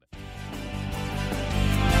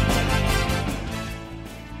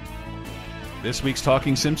This week's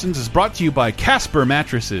Talking Simpsons is brought to you by Casper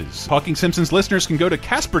Mattresses. Talking Simpsons listeners can go to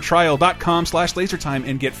CasperTrial.com/lasertime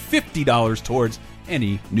and get $50 towards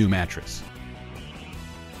any new mattress.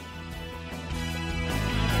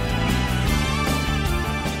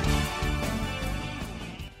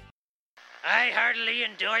 I heartily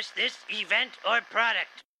endorse this event or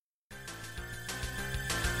product.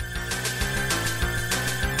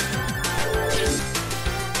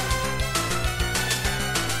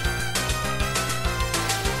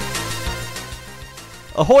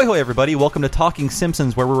 Ahoy hoy everybody, welcome to Talking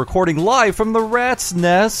Simpsons, where we're recording live from the Rat's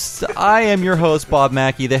Nest. I am your host, Bob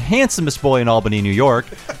Mackey, the handsomest boy in Albany, New York,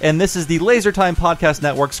 and this is the Laser Time Podcast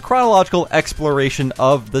Network's chronological exploration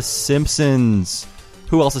of The Simpsons.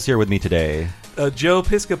 Who else is here with me today? Joe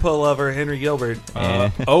Piscopo lover, Henry Gilbert.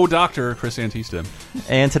 Doctor, Chris Antista.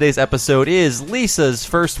 And today's episode is Lisa's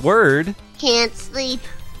First Word. Can't sleep.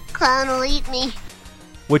 Clown will eat me.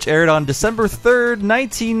 Which aired on December 3rd,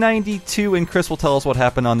 1992, and Chris will tell us what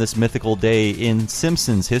happened on this mythical day in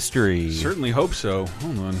Simpsons history. Certainly hope so.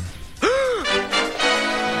 Hold on.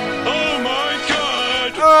 Oh my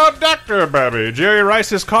God! Oh, Dr. Babby, Jerry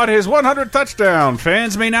Rice has caught his 100th touchdown.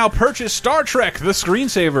 Fans may now purchase Star Trek, the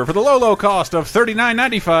screensaver, for the low cost of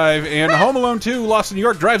 $39.95, and Home Alone 2, Lost in New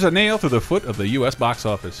York, drives a nail through the foot of the U.S. box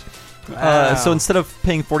office. Wow. So instead of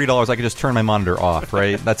paying $40, I could just turn my monitor off,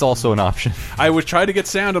 right? That's also an option. I was trying to get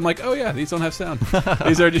sound. I'm like, oh yeah, these don't have sound.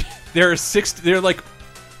 They're like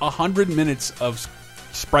 100 minutes of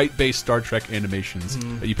sprite-based Star Trek animations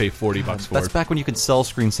that you pay $40 for. That's back when you could sell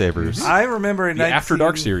screensavers. I remember in the After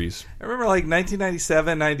Dark series. I remember like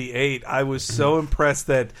 1997, 98. I was so impressed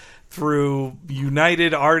that through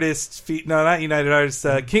United Artists, not United Artists,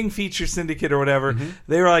 King Feature Syndicate or whatever,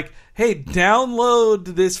 they were like, hey, download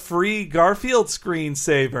this free Garfield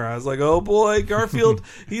screensaver. I was like, oh boy, Garfield,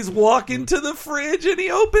 he's walking to the fridge and he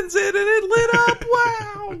opens it and it lit up.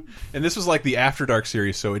 Wow. And this was like the After Dark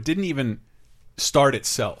series, so it didn't even start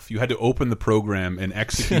itself. You had to open the program and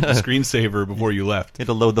execute the screensaver before you left. You had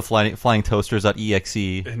to load the flying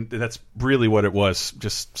toasters.exe. And that's really what it was,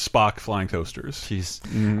 just Spock flying toasters.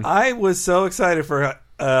 Jeez. I was so excited for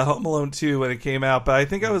Home Alone 2 when it came out, but I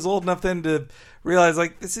think I was old enough then to realize,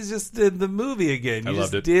 like, this is just the movie again. You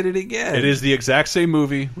just did it again. It is the exact same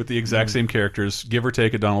movie with the exact same characters, give or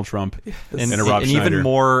take a Donald Trump and a Rob Schneider. Even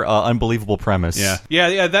more unbelievable premise. Yeah.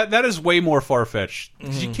 That is way more far-fetched.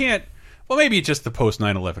 You can't. Well, maybe just the post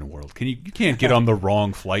 9/11 world. You can't get on the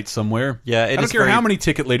wrong flight somewhere. Yeah, I don't care how many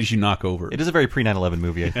ticket ladies you knock over. It is a very pre 9/11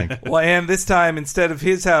 movie, I think. Well, and this time instead of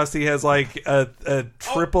his house, he has like a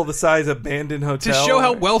triple the size abandoned hotel. To show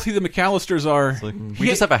how wealthy the McAllisters are, Like, we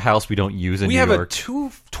just have a house we don't use in New York. We have a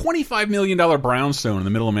 $25 million brownstone in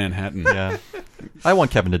the middle of Manhattan. Yeah. I want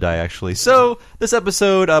Kevin to die, actually. So, this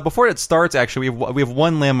episode, before it starts, actually, we have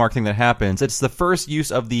one landmark thing that happens. It's the first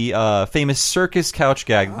use of the famous circus couch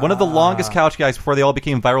gag. One of the longest couch gags before they all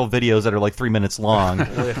became viral videos that are like 3 minutes long.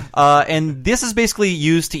 And this is basically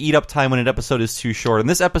used to eat up time when an episode is too short. And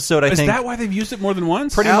this episode, I think... Is that why they've used it more than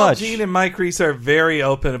once? Pretty Al much. Jean and Mike Reese are very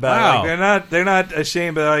open about it. Like, they're not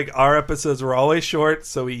ashamed, but like our episodes were always short,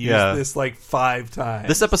 so we used this like 5 times.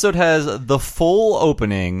 This episode has the full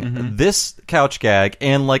opening, this couch gag,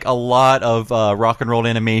 and like a lot of rock and roll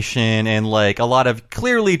animation, and like a lot of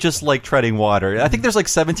clearly just like treading water. I think there's like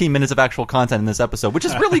 17 minutes of actual content in this episode, which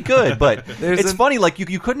is really good, but it's funny, like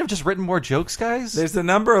you couldn't have just written more jokes, guys. There's a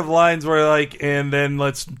number of lines where like, and then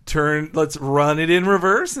let's run it in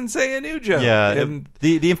reverse and say a new joke. Yeah, and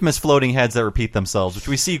the infamous floating heads that repeat themselves, which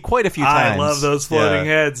we see quite a few times. I love those floating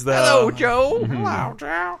heads, though. Hello, Joe. Hello,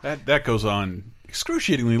 Joe. That goes on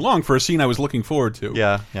excruciatingly long for a scene I was looking forward to.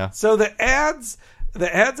 Yeah. So the ads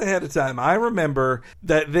ahead of time, I remember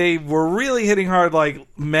that they were really hitting hard, like,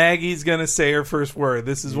 Maggie's gonna say her first word.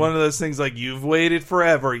 This is one of those things, like, you've waited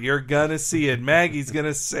forever, you're gonna see it, Maggie's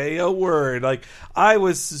gonna say a word. Like, I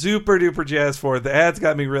was super duper jazzed for it. The ads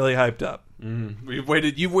got me really hyped up.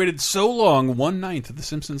 You've waited so long, 1/9 of the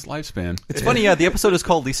Simpsons lifespan. It's funny, the episode is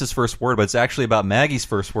called Lisa's First Word, but it's actually about Maggie's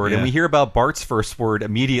first word, and we hear about Bart's first word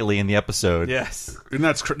immediately in the episode. Yes. And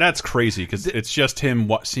that's crazy, because it's just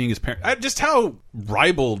him seeing his parents. Just how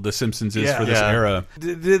ribald the Simpsons is for this era.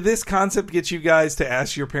 Did this concept get you guys to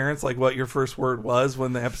ask your parents like what your first word was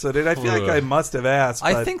when the episode did? I feel like I must have asked.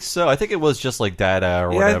 I think so. I think it was just like dada or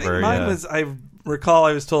whatever. I think mine was, recall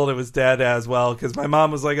I was told it was Dada as well, because my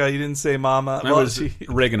mom was like, "Oh, you didn't say Mama." That was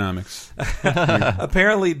Reaganomics.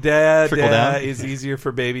 Apparently, Dada down. is easier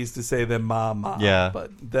for babies to say than Mama. Yeah.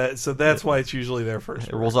 but that's why it's usually their first.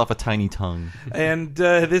 It rolls off a tiny tongue. And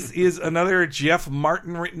this is another Jeff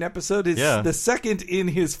Martin written episode. It's the second in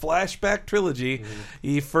his flashback trilogy.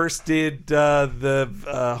 He first did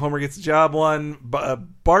the Homer Gets a Job one,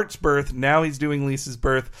 Bart's birth. Now he's doing Lisa's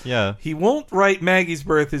birth. Yeah. He won't write Maggie's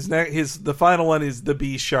birth. The final one is the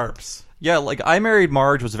B Sharps. Yeah, like I Married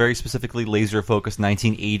Marge was very specifically laser-focused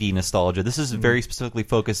 1980 nostalgia. This is very specifically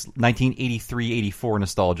focused 1983-84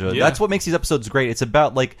 nostalgia. Yeah. That's what makes these episodes great. It's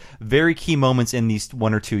about like very key moments in these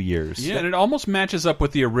 1 or 2 years. Yeah, and it almost matches up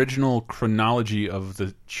with the original chronology of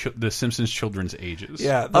the Simpsons children's ages.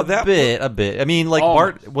 Yeah, A bit. I mean, like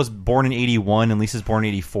Bart was born in 81 and Lisa's born in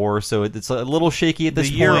 84, so it's a little shaky at this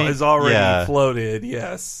point. The year is already Yeah. floated,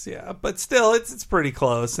 yes, yeah, but still, it's pretty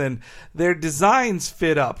close, and their designs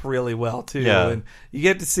fit up really well too. Yeah. And you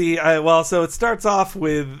get to see. So it starts off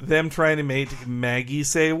with them trying to make Maggie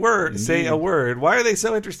say a word. Why are they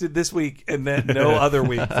so interested this week and then no other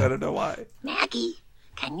weeks? I don't know why. Maggie,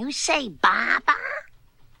 can you say Baba?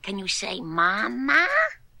 Can you say Mama?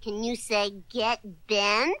 Can you say get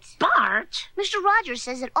bent? Bart? Mr. Rogers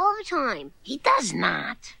says it all the time. He does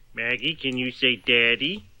not. Maggie, can you say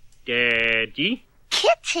Daddy? Daddy?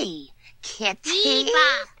 Kitty. Kitty.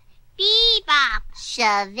 Bebop. Bebop.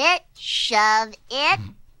 Shove it. Shove it.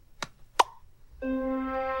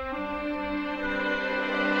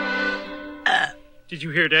 Did you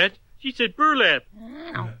hear that? She said burlap.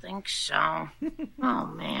 I don't think so. Oh,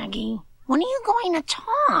 Maggie. When are you going to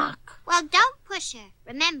talk? Well, don't push her.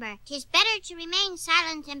 Remember, 'tis better to remain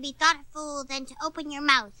silent and be thought a fool than to open your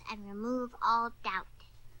mouth and remove all doubt.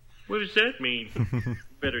 What does that mean?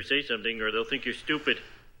 Better say something or they'll think you're stupid.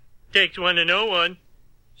 Takes one to know one.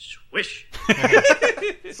 Swish.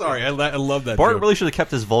 Sorry, I love that Bart joke. really should have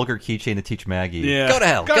kept his vulgar keychain to teach Maggie. Yeah. Go to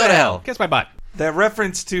hell. Go to hell. Kiss my butt. That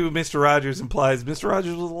reference to Mr. Rogers implies Mr.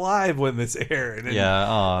 Rogers was alive when this aired. And,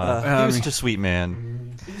 Yeah, he was such a sweet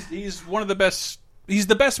man. He's one of the best. He's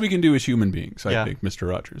the best we can do as human beings, I Yeah. think, Mr.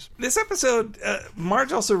 Rogers. This episode,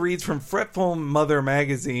 Marge also reads from Fretful Mother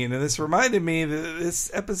magazine, and this reminded me that this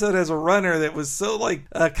episode has a runner that was so,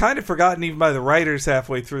 kind of forgotten even by the writers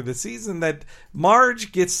halfway through the season, that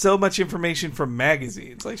Marge gets so much information from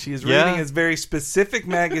magazines. Like, she is reading this very specific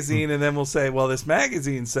magazine, and then we'll say, well, this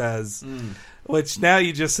magazine says... Which now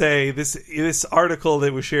you just say, this article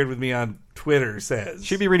that was shared with me on Twitter says.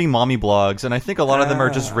 She'd be reading mommy blogs, and I think a lot of them are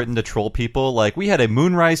just written to troll people. Like, we had a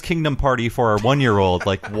Moonrise Kingdom party for our 1-year-old.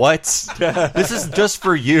 Like, what? This is just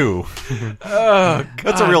for you. Oh, God.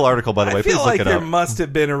 That's a real article, by the way. I feel Please like look it there up. must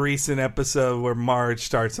have been a recent episode where Marge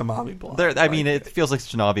starts a mommy blog. It feels like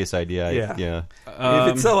such an obvious idea. Yeah.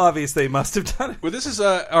 If it's so obvious, they must have done it. Well, this is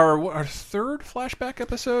our third flashback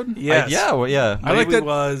episode. Yes. Yeah. I like that.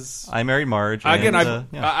 Was I Married Marge. Again, and,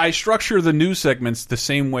 I structure the news segments the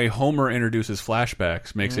same way Homer introduces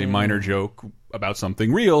flashbacks, makes a minor joke about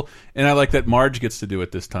something real, and I like that Marge gets to do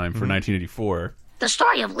it this time for 1984. The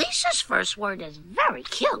story of Lisa's first word is very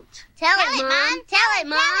cute. Tell it, Mom. Tell it,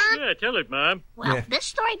 Mom. Yeah, tell it, Mom. Well, this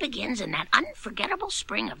story begins in that unforgettable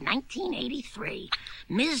spring of 1983.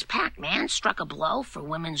 Ms. Pac-Man struck a blow for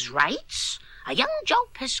women's rights. A young Joe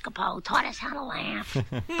Piscopo taught us how to laugh.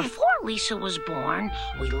 Before Lisa was born,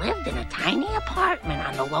 we lived in a tiny apartment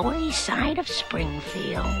on the Lower East Side of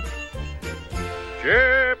Springfield.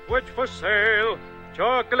 Chip, which for sale?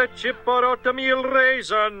 Chocolate chip or oatmeal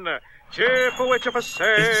raisin? Chip, which for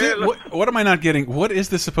sale? What am I not getting? What is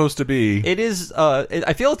this supposed to be? It is.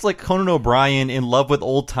 I feel it's like Conan O'Brien in love with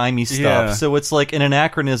old timey stuff. Yeah. So it's like an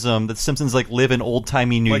anachronism that Simpsons live in old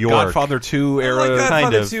timey New Like York. Godfather 2 era. like Godfather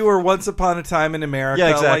kind of. 2 or Once Upon a Time in America.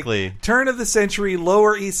 Yeah, exactly. Like turn of the century,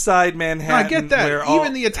 Lower East Side Manhattan. I get that. where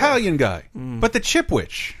Even the Italian guy. But the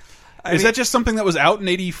Chipwich. Is that just something that was out in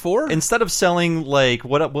 84? Instead of selling like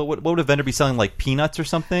what would a vendor be selling, like peanuts or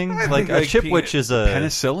something? think A like chipwich is a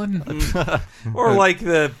Penicillin? or like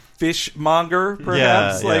the fishmonger,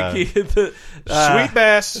 perhaps. Yeah, like yeah. Sweet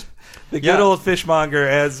Bass. the good old fishmonger,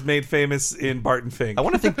 as made famous in Barton Fink. I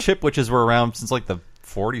want to think chipwiches were around since like the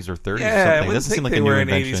 40s or 30s or Yeah, I something. It wouldn't doesn't think seem like they a new were an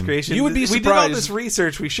invention. 80s creation. You would be We did all surprised. this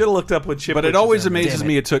research. We should have looked up what chip. But it always amazes Damn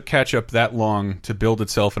me it took ketchup that long to build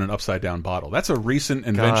itself in an upside-down bottle. That's a recent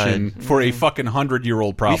invention for a fucking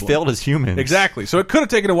 100-year-old We problem. failed as humans. Exactly. So it could have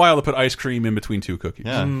taken a while to put ice cream in between two cookies.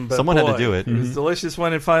 Yeah, But someone had to boy, do it. It was delicious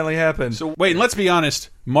when it finally happened. So wait, and let's be honest.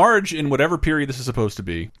 Marge, in whatever period this is supposed to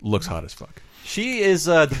be, looks hot as fuck. She is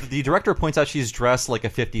the director points out she's dressed like a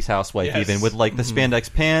 50s housewife, Yes. even with like the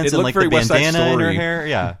spandex pants It and looked like the very West Side bandana in her Story. hair.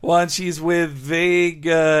 Yeah. Well, and she's with vague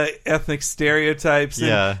ethnic stereotypes. And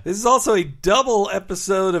Yeah. This is also a double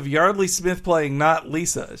episode of Yardley Smith playing not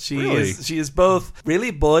Lisa. She Really? is both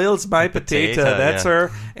really boils my potato. That's yeah.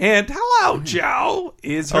 her. And hello, Joe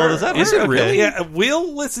is her. Oh, is that her? Is it really? Yeah,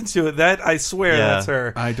 we'll listen to it. That I swear Yeah. that's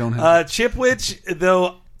her. I don't have Chipwich,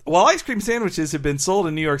 though. While ice cream sandwiches have been sold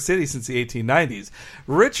in New York City since the 1890s,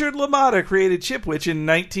 Richard LaMotta created Chipwich in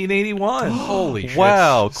 1981. Holy shit.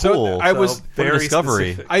 Wow, So cool. I was So What a very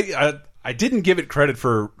discovery. specific. I didn't give it credit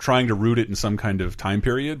for trying to root it in some kind of time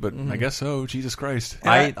period, but I guess so. Jesus Christ.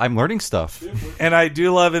 I'm learning stuff. And I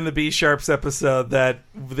do love in the B Sharps episode that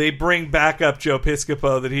they bring back up Joe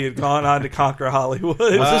Piscopo, that he had gone on to conquer Hollywood. Was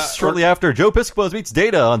this shortly after Joe Piscopo meets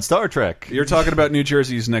Data on Star Trek? You're talking about New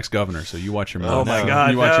Jersey's next governor, so you watch your mouth. Oh my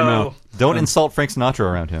God, You watch your no. mouth. Don't insult Frank Sinatra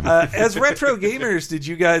around him. As retro gamers, did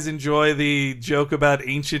you guys enjoy the joke about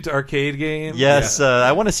ancient arcade games? Yes,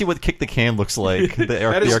 I want to see what Kick the Can looks like, the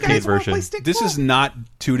arcade version. This is not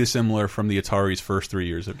too dissimilar from the Atari's first 3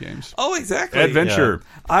 years of games. Oh, exactly. Adventure.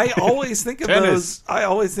 I always think of Tennis. those. I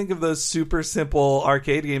always think of those super simple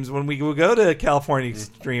arcade games. When we will go to California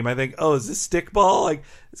Extreme, I think, oh, is this stickball? Like,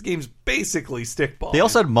 this game's basically stickball. They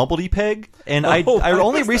also had Mumbledy Peg, and I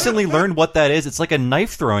only recently learned what that is. It's like a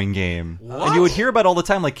knife throwing game, and you would hear about it all the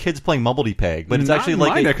time, like kids playing Mumbledy Peg, but it's Not actually in my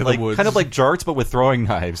like neck of the woods. kind of like jarts, but with throwing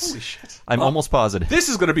knives. Holy shit! I'm almost positive. This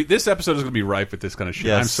episode is gonna be ripe with this kind of shit.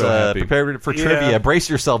 Yes, I'm so happy. prepare for trivia. Brace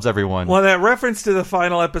yourselves, everyone. Well, that reference to the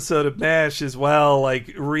final episode of MASH as well,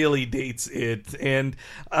 like, really dates it. And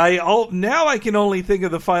now I can only think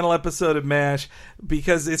of the final episode of MASH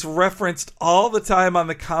because it's referenced all the time on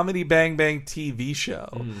the Comedy Bang Bang TV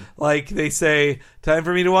show. Like, they say, time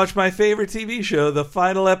for me to watch my favorite TV show, the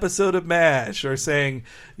final episode of MASH, or saying,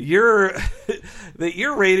 that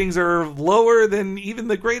your ratings are lower than even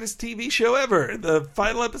the greatest TV show ever, the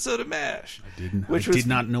final episode of MASH. I did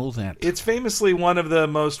not know that. It's famously one of the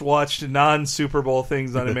most watched non-Super Bowl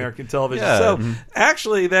things on American television. Yeah. So,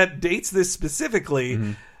 actually, that dates this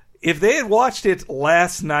specifically. If they had watched it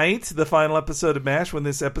last night, the final episode of MASH, when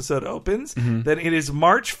this episode opens, then it is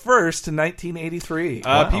March 1st, 1983.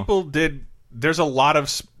 People did. There's a lot of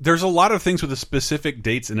things with the specific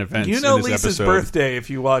dates and events. You know in this Lisa's episode. birthday if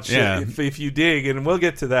you watch Yeah. it, if you dig, and we'll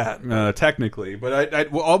get to that. Technically,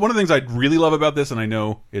 but one of the things I really love about this, and I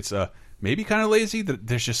know it's maybe kind of lazy, that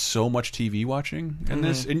there's just so much TV watching in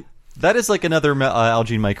this. And That is like another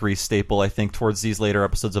Algie and Mike Reese staple, I think, towards these later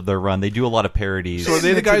episodes of their run. They do a lot of parodies. so are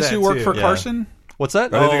they the into guys that who work too. for Yeah. Carson? What's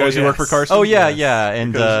that? Are they the guys who work for Carson? Oh yeah, yeah,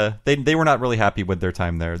 and they were not really happy with their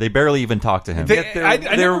time there. They barely even talked to him. Yet they're, I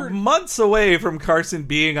they're never- months away from Carson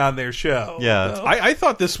being on their show. Yeah. So- I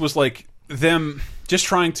thought this was like them just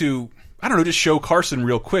trying to, I don't know, just show Carson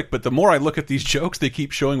real quick. But the more I look at these jokes they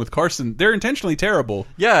keep showing with Carson, they're intentionally terrible.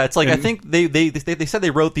 Yeah, it's like I think they said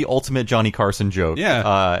they wrote the ultimate Johnny Carson joke.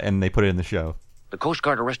 Yeah. And they put it in the show. The Coast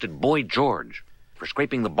Guard arrested Boy George for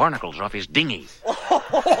scraping the barnacles off his dinghy.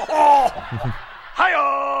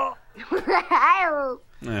 Hi-yo!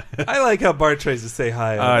 I like how Bart tries to say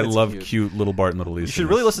hi. I That's love cute. cute little Bart and little Lisa. You should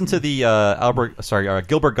really listen to the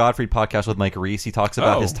Gilbert Gottfried podcast with Mike Reese. He talks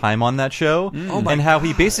about his time on that show and how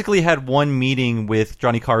he basically had one meeting with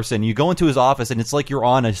Johnny Carson. You go into his office and it's like you're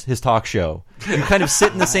on his talk show. You kind of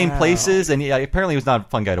sit in the same places, and apparently he was not a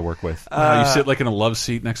fun guy to work with. you sit like in a love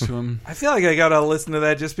seat next to him. I feel like I gotta listen to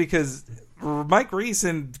that just because Mike Reese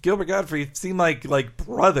and Gilbert Gottfried seem like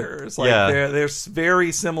brothers. Like they're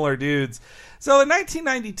very similar dudes. So in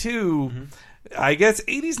 1992, I guess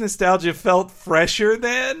 80s nostalgia felt fresher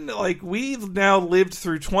then. Like, we've now lived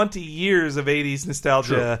through 20 years of 80s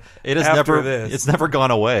nostalgia. It has after never. It's never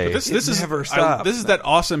gone away. This It is never stops. this is that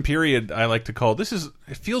awesome period I like to call. It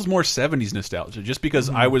feels more 70s nostalgia, just because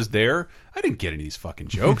I was there. I didn't get any of these fucking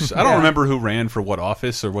jokes. I don't remember who ran for what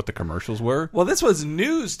office or what the commercials were. Well, this was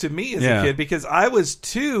news to me as a kid because I was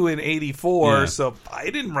 2 in 84, so I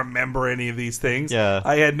didn't remember any of these things. Yeah.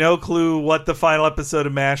 I had no clue what the final episode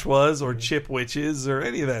of MASH was, or Chip Witches, or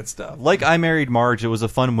any of that stuff. Like I Married Marge, it was a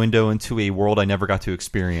fun window into a world I never got to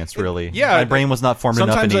experience, really. Yeah. My brain was not formed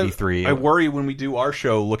enough in Sometimes 83. I worry when we do our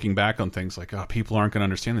show looking back on things like, oh, people aren't going to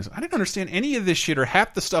understand this. I didn't understand any of this shit or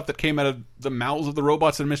half the stuff that came out of the mouths of the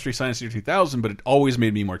robots in Mystery Science Theater 2000, but it always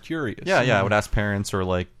made me more curious. Yeah, I would ask parents or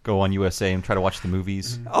like go on USA and try to watch the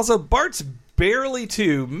movies. Also, Bart's barely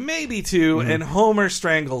 2, maybe 2, and Homer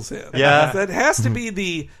strangles him. Yeah. That has to be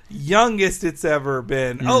the youngest it's ever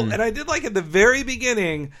been. Oh, and I did like at the very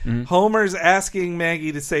beginning, Homer's asking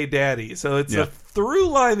Maggie to say daddy. So it's a through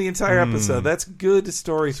line the entire episode. That's good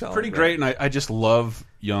storytelling. Pretty great, and I just love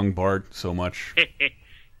young Bart so much.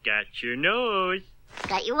 Got your nose.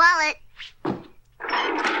 Got your wallet.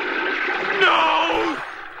 No!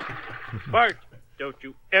 Bart, don't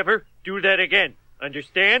you ever do that again.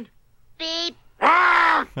 Understand? Beep.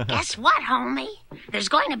 Guess what, homie? There's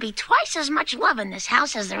going to be twice as much love in this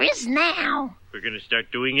house as there is now. We're going to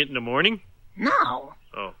start doing it in the morning? No.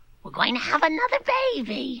 Oh. We're going to have another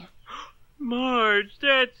baby. Marge,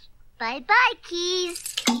 that's... Bye-bye,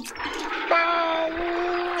 Keys. Get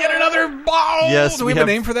another ball! Yes, Do we have a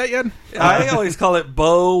name for that yet? I always call it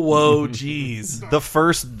Bo Wo Geez. The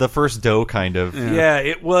first dough, kind of. Yeah,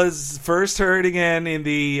 it was first heard again in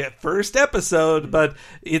the first episode, but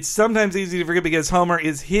it's sometimes easy to forget because Homer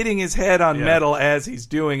is hitting his head on metal as he's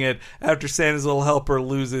doing it after Santa's Little Helper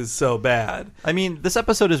loses so bad. I mean, this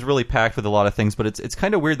episode is really packed with a lot of things, but it's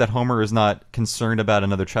kind of weird that Homer is not concerned about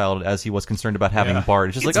another child as he was concerned about having Bart.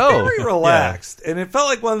 It's just It's like, very relaxed, and it felt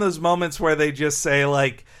like one of those moments where they just say,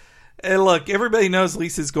 like, hey, look, everybody knows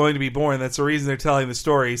Lisa's going to be born. That's the reason they're telling the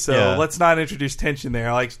story, so let's not introduce tension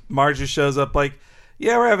there. Like, Marge just shows up like,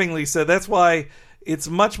 yeah, we're having Lisa. That's why it's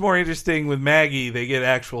much more interesting with Maggie. They get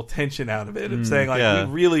actual tension out of it. Of saying, like,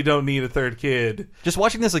 we really don't need a third kid. Just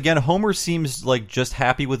watching this again, Homer seems like just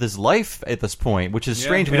happy with his life at this point, which is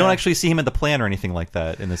strange. We don't actually see him in the plan or anything like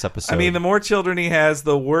that in this episode. I mean, the more children he has,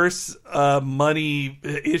 the worse money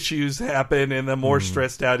issues happen and the more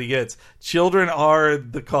stressed out he gets. Children are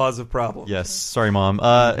the cause of problems. Yes, sorry, Mom.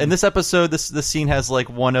 In this episode, this scene has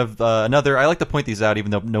like one of another. I like to point these out,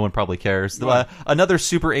 even though no one probably cares. Another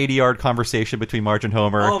super 80-yard conversation between Marge and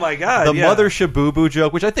Homer. Oh my god! The mother Shabooboo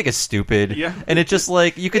joke, which I think is stupid. Yeah, and it just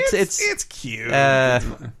like you could. It's cute.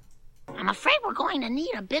 I'm afraid we're going to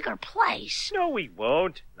need a bigger place. No, we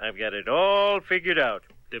won't. I've got it all figured out.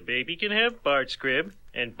 The baby can have Bart's crib,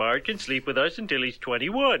 and Bart can sleep with us until he's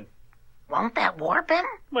 21. Won't that warp him?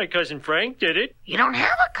 My cousin Frank did it. You don't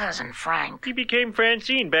have a cousin, Frank. He became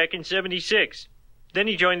Francine back in 76. Then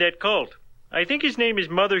he joined that cult. I think his name is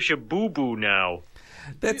Mother Shabooboo now.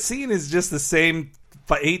 That scene is just the same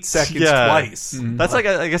for 8 seconds twice. That's like,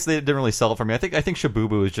 I guess they didn't really sell it for me. I think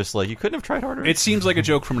Shabooboo is just like, you couldn't have tried harder. It seems like a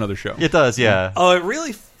joke from another show. It does, yeah. Oh, it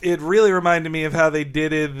really reminded me of how they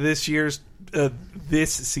did it this year's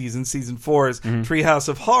this season 4's Treehouse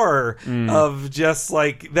of Horror, of just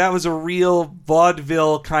like, that was a real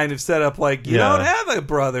vaudeville kind of setup, like, you don't have a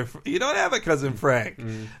brother, you don't have a cousin Frank.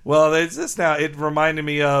 Well, there's this now. It reminded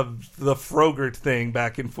me of the Frogurt thing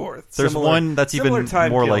back and forth. There's one that's even more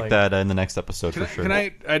killing. like that in the next episode for sure. I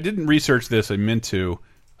didn't research this. I meant to.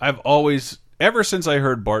 I've always, ever since I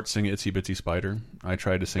heard Bart sing Itsy Bitsy Spider, I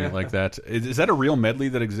tried to sing it like that. Is that a real medley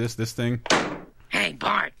that exists, this thing? Hey,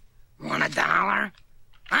 Bart, want $1?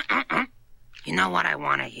 You know what I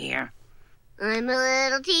want to hear? I'm a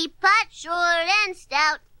little teapot, short and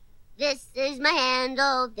stout. This is my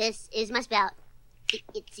handle, this is my spout. The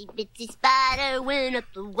itsy bitsy spider went up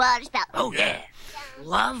the water spout. Oh, yeah.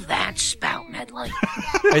 Love that spout medley.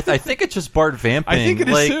 I think it's just Bart vamping. I think it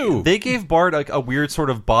is like, too. They gave Bart a weird sort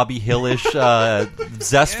of Bobby Hill-ish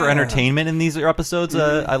zest for entertainment in these episodes.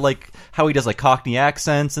 I like how he does like Cockney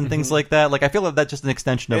accents and things like that. Like, I feel like that's just an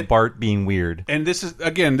extension of Bart being weird. And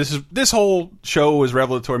this whole show is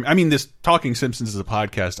revelatory. I mean, this Talking Simpsons is a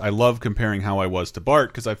podcast. I love comparing how I was to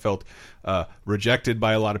Bart because I felt rejected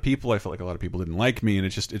by a lot of people. I felt like a lot of people didn't like me, and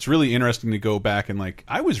it's really interesting to go back and like,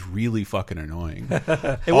 I was really fucking annoying.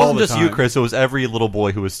 It wasn't just you, Chris. It was every little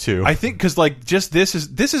boy who was too. I think because like just this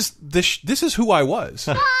is who I was.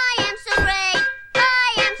 I am so great.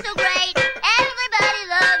 I am so great. Everybody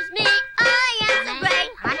loves me. I am so great.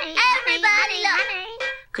 Honey, Everybody loves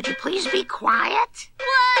me. could you please be quiet?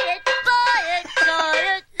 Quiet, quiet,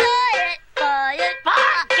 quiet, quiet, quiet.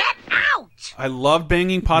 Bart, get out! I loved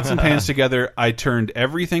banging pots and pans together. I turned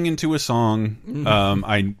everything into a song.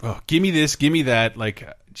 Give me this, give me that.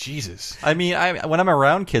 Like, Jesus. I mean, when I'm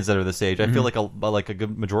around kids that are this age, I feel like a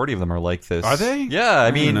good majority of them are like this. Are they? Yeah,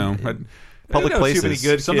 I mean, public places. Too many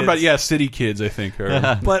good Something kids. about city kids, I think.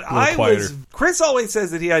 Are But a little quieter. Chris always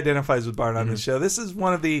says that he identifies with Bart on this show. This is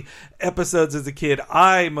one of the episodes as a kid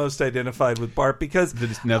I most identified with Bart because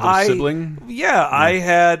another sibling. Yeah, I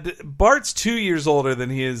had Bart's 2 years older than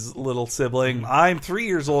his little sibling. I'm 3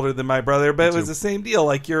 years older than my brother, but it was the same deal.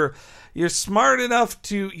 Like you're smart enough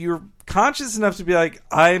you're conscious enough to be like,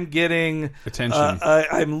 I'm getting attention.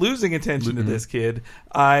 I'm losing attention to this kid.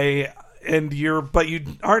 But you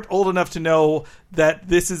aren't old enough to know that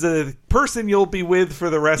this is a person you'll be with for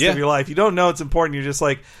the rest of your life. You don't know it's important. You're just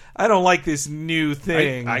like, I don't like this new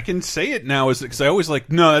thing. I can say it now because I always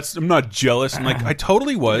like, no, I'm not jealous. I'm like, I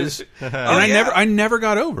totally was, and I never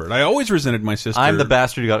got over it. I always resented my sister. I'm the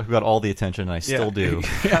bastard who got all the attention, and I still do.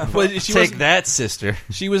 But Take that, sister.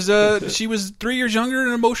 She was 3 years younger,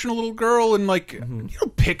 an emotional little girl, and like, you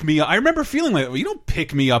don't pick me up. I remember feeling like, you don't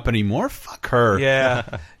pick me up anymore. Fuck her.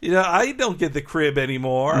 Yeah, I don't get the crib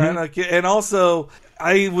anymore, and also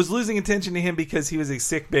I was losing attention to him because he was a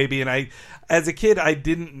sick baby, and as a kid, I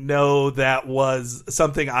didn't know that was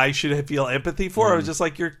something I should feel empathy for. I was just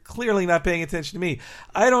like, you're clearly not paying attention to me.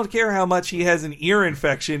 I don't care how much he has an ear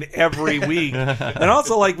infection every week. And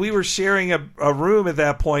also, like, we were sharing a room at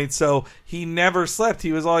that point, so he never slept.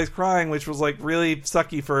 He was always crying, which was, like, really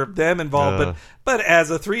sucky for them involved. But as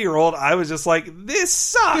a 3-year-old, I was just like, this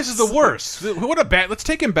sucks. This is the worst. What a bad. Let's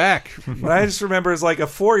take him back. But I just remember as like a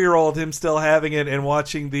 4-year-old, him still having it and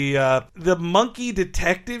watching the monkey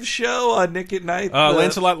detective show on Nick at Night.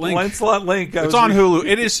 Lancelot Link. Lancelot Link. It's on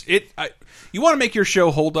Hulu. You want to make your show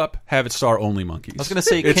hold up? Have it star only monkeys. I was going to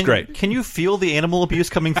say, it's great. Can you feel the animal abuse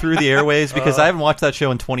coming through the airways? Because I haven't watched that show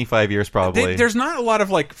in 25 years, probably. There's not a lot of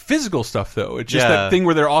like physical stuff though. It's just that thing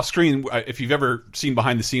where they're off screen. If you've ever seen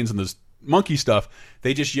behind the scenes in this monkey stuff,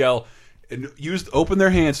 they just yell and open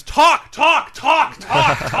their hands, talk,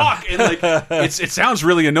 and like it sounds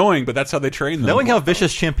really annoying, but that's how they train them. Knowing how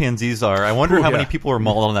vicious chimpanzees are, I wonder how many people were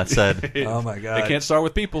mauled on that set. Oh my god, they can't start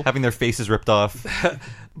with people having their faces ripped off.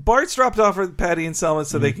 Bart's dropped off with Patty and Selma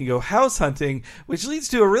so they can go house hunting, which leads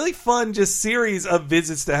to a really fun just series of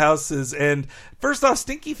visits to houses. And first off,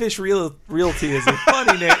 Stinky Fish Realty is a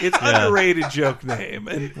funny name. It's underrated joke name.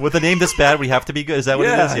 And with a name this bad, we have to be good. Is that what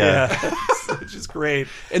it is? Yeah. Which is great.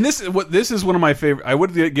 And this is one of my favorite. I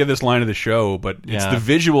would give this line of the show, but it's the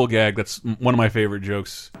visual gag that's one of my favorite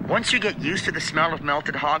jokes. Once you get used to the smell of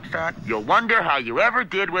melted hog fat, you'll wonder how you ever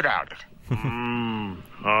did without it.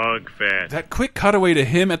 Hog fat. That quick cutaway to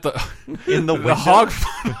him at the hog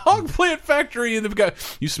plant factory, and the guy,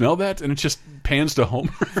 you smell that, and it just pans to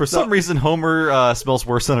Homer. For some reason, Homer smells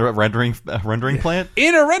worse than a rendering plant.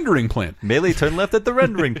 In a rendering plant. Melee turn left at the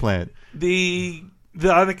rendering plant. The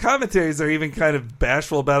commentaries are even kind of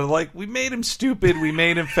bashful about it. Like, we made him stupid, we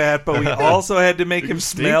made him fat, but we also had to make him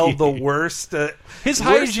smell the worst. His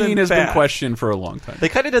hygiene has been questioned for a long time. They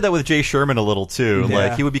kind of did that with Jay Sherman a little, too. Yeah.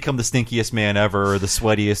 Like, he would become the stinkiest man ever, or the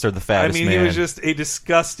sweatiest, or the fattest man. He was just a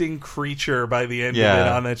disgusting creature by the end of it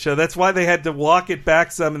on that show. That's why they had to walk it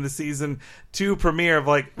back some in the season 2 premiere of,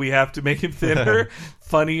 like, we have to make him thinner,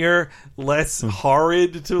 funnier, less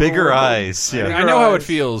horrid. Bigger eyes. Yeah. I know how it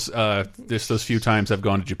feels those few times I've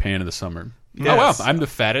gone to Japan in the summer. Yes. Oh, wow. I'm the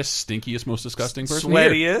fattest, stinkiest, most disgusting person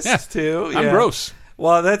Sweatiest, here. too. I'm gross.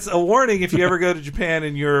 Well, that's a warning if you ever go to Japan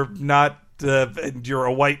and you're not you're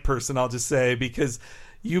a white person, I'll just say, because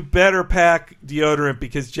you better pack deodorant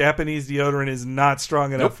because Japanese deodorant is not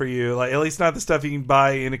strong enough for you. Like, at least not the stuff you can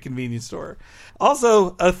buy in a convenience store.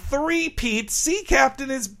 Also, a three-peat sea captain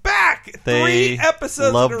is back. 3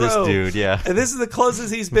 episodes love in a row. This dude, yeah. And this is the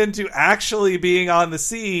closest he's been to actually being on the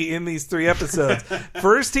sea in these 3 episodes.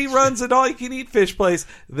 First, he runs an all-you-can-eat fish place.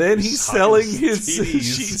 Then he's selling his sea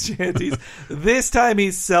shanties. This time,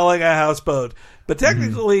 he's selling a houseboat. But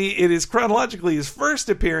technically, it is chronologically his first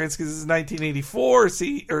appearance because this is 1984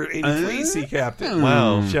 83 Sea Captain.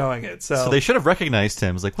 Wow, showing it. So they should have recognized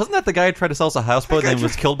him. It's like, wasn't that the guy who tried to sell us a houseboat and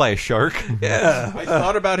was killed by a shark? Yeah, I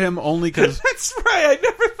thought about him only because that's right. I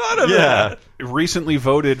never thought of that. Recently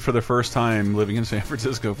voted for the first time living in San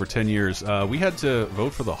Francisco for 10 years. We had to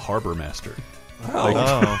vote for the harbor master.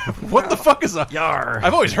 What the fuck is a yar?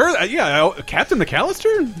 I've always heard that. Yeah, Captain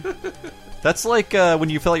McAllister. That's like when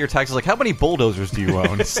you fill out your taxes, like, how many bulldozers do you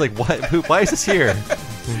own? It's like, what? Why is this here?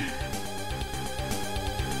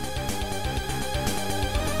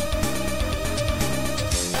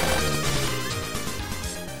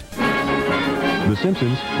 The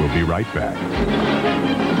Simpsons will be right back.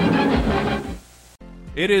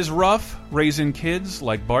 It is rough raising kids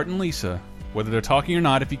like Bart and Lisa, whether they're talking or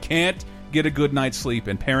not. If you can't get a good night's sleep,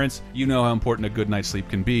 and parents, you know how important a good night's sleep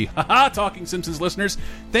can be. Haha, Talking Simpsons listeners,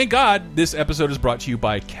 thank God this episode is brought to you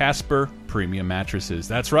by Casper Premium Mattresses.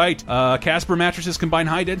 That's right. Casper mattresses combine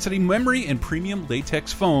high-density memory and premium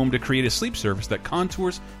latex foam to create a sleep surface that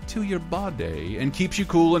contours to your body and keeps you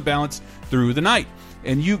cool and balanced through the night.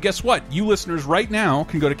 And you, guess what? You listeners right now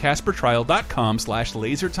can go to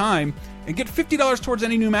CasperTrial.com/lasertime and get $50 towards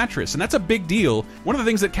any new mattress. And that's a big deal. One of the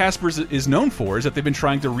things that Casper is known for is that they've been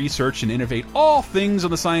trying to research and innovate all things on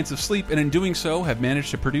the science of sleep, and in doing so have managed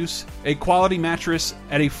to produce a quality mattress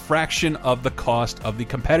at a fraction of the cost of the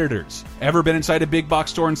competitors. Ever been inside a big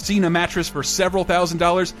box store and seen a mattress for several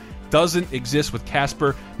 $1,000s? Doesn't exist with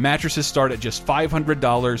Casper. Mattresses start at just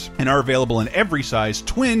 $500 and are available in every size,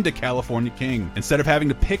 twin to California King. Instead of having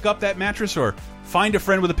to pick up that mattress or find a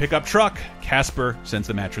friend with a pickup truck, Casper sends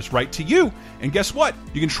the mattress right to you. And guess what?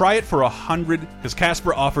 You can try it for 100 because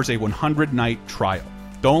Casper offers a 100-night trial.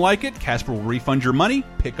 Don't like it? Casper will refund your money,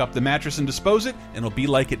 pick up the mattress and dispose it, and it'll be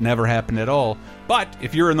like it never happened at all. But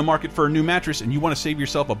if you're in the market for a new mattress and you want to save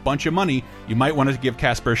yourself a bunch of money, you might want to give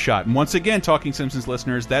Casper a shot. And once again, Talking Simpsons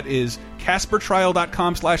listeners, that is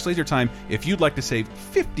CasperTrial.com/LaserTime if you'd like to save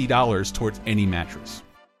 $50 towards any mattress.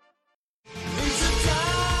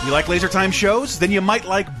 You like Laser Time shows? Then you might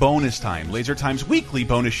like Bonus Time, Laser Time's weekly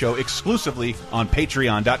bonus show exclusively on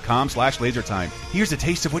Patreon.com/LaserTime. Here's a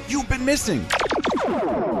taste of what you've been missing.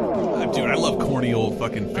 Dude, I love corny old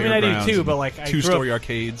fucking fairgrounds. I do too, but like two-story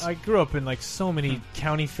arcades. I grew up in like so many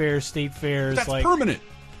county fairs, state fairs. That's like permanent.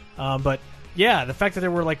 But yeah, the fact that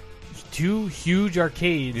there were like 2 huge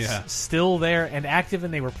arcades still there and active,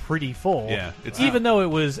 and they were pretty full. Yeah, even though it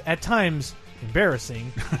was at times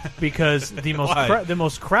embarrassing because the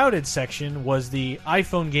most crowded section was the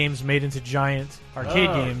iPhone games made into giant arcade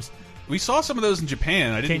games. We saw some of those in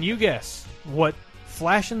Japan. Can you guess what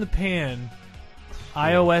flash in the pan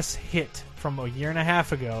iOS hit from a year and a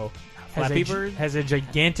half ago has a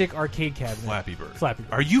gigantic arcade cabinet? Flappy Bird. Flappy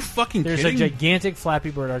Bird. Are you fucking kidding? kidding? There's a gigantic Flappy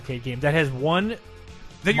Bird arcade game that has one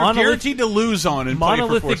that you're guaranteed to lose on and play for 4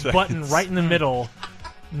 monolithic button right in the middle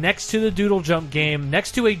next to the Doodle Jump game,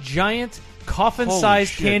 next to a giant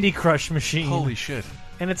coffin-sized Candy Crush machine. Holy shit.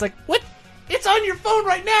 And it's like, what? It's on your phone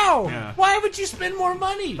right now. Yeah. Why would you spend more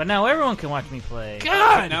money? But now everyone can watch me play.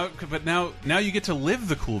 God! But now you get to live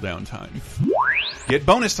the cooldown time. Get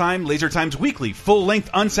Bonus Time, Laser Time's weekly, full-length,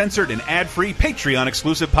 uncensored, and ad-free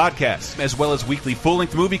Patreon-exclusive podcasts, as well as weekly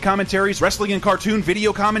full-length movie commentaries, wrestling and cartoon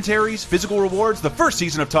video commentaries, physical rewards, the first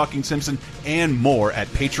season of Talking Simpson, and more at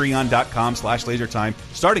Patreon.com/LaserTime,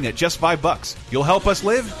 starting at just $5. You'll help us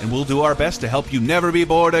live, and we'll do our best to help you never be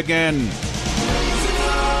bored again.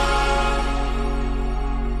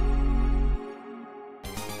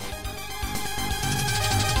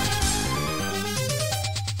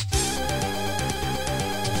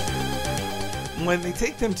 When they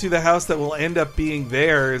take them to the house that will end up being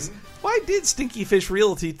theirs, why did Stinky Fish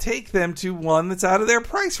Realty take them to one that's out of their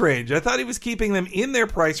price range? I thought he was keeping them in their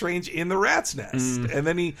price range in the Rat's Nest. And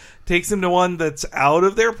then he takes them to one that's out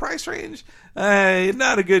of their price range?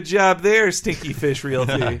 Not a good job there, Stinky Fish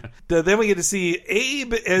Realty. Then we get to see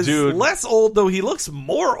Abe as less old, though he looks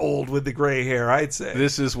more old with the gray hair, I'd say.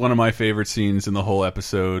 This is one of my favorite scenes in the whole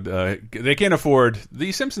episode. They can't afford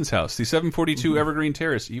the Simpsons house, the 742 Evergreen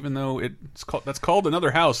Terrace, even though that's called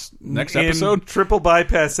another house next episode. Triple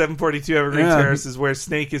bypass 742 Evergreen Terrace is where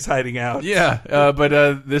Snake is hiding out. Yeah,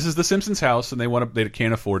 but this is the Simpsons house, and they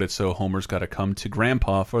can't afford it, so Homer's got to come to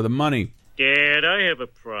Grandpa for the money. Dad, I have a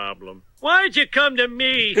problem. Why'd you come to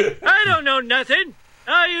me? I don't know nothing.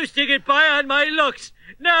 I used to get by on my looks.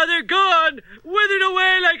 Now they're gone, withered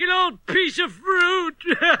away like an old piece of fruit.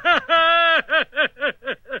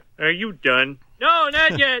 Are you done? No,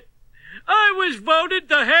 not yet. I was voted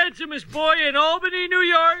the handsomest boy in Albany, New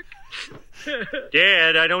York.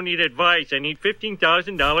 Dad, I don't need advice. I need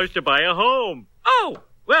 $15,000 to buy a home. Oh,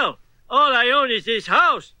 well, all I own is this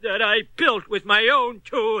house that I built with my own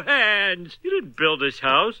 2 hands. You didn't build this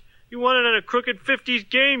house. You won it on a crooked 50s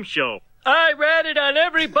game show. I ratted on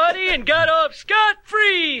everybody and got off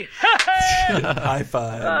scot-free. High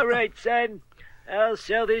five. All right, son. I'll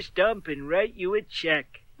sell this dump and write you a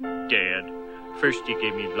check. Dad, first you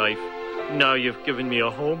gave me life. Now you've given me a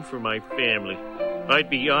home for my family. I'd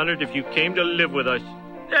be honored if you came to live with us.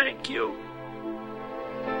 Thank you.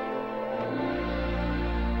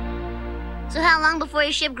 So how long before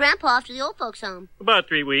you ship Grandpa off to the old folks' home? About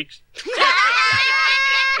 3 weeks.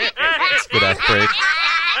 That's a good act break.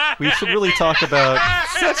 We should really talk about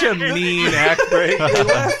such a mean act break. They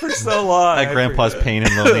laughed for so long. At Grandpa's pain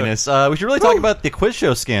and loneliness. We should really talk about the quiz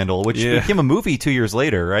show scandal, which became a movie 2 years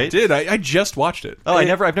later, right? It did. I just watched it. Oh,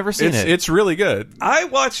 I've never seen it. It's really good. I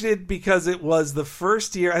watched it because it was the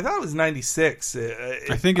first year. I thought it was 96.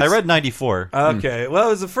 I read 94. Okay. Well,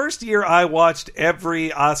 it was the first year I watched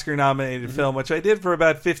every Oscar-nominated film, which I did for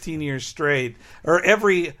about 15 years straight, or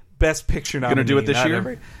every Best Picture nominee. Going to do it this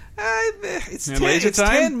year? It's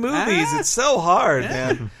 10 movies. It's so hard,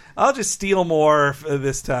 man. I'll just steal more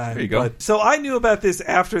this time. There you go. So I knew about this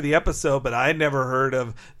after the episode, but I had never heard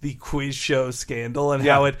of the quiz show scandal and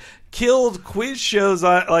how it killed quiz shows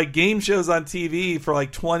on like game shows on TV for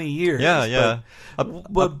like 20 years. Yeah.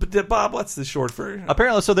 But Bob, what's the short version?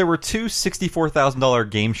 Apparently, so there were two $64,000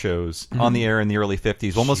 game shows on the air in the early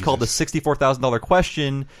 50s. One was called the $64,000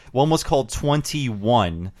 Question. One was called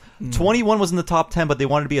 21. 21 was in the top 10, but they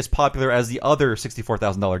wanted to be as popular as the other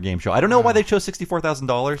 $64,000 game show. I don't know why they chose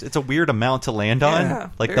 $64,000. It's a weird amount to land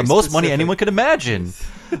on. Like the most money anyone could imagine.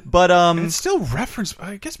 But it's still referenced.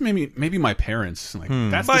 I guess maybe my parents. Like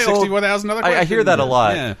that's the $64,000 question. I hear that a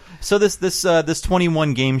lot. Yeah. So this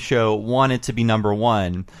 21 game show wanted to be number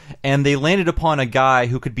one, and they landed upon a guy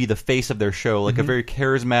who could be the face of their show, like a very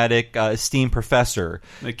charismatic, esteemed professor.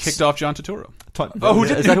 They kicked off John Turturro.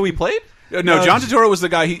 Is that who he played? No, John Turturro was the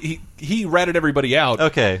guy. He ratted everybody out.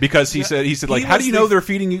 Okay, because he said like, how do you know they're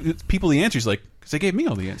feeding people the answers? Like, because they gave me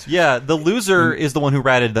all the answers. Yeah, the loser is the one who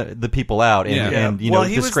ratted the people out and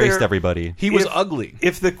disgraced everybody. He was ugly.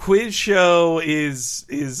 If the quiz show is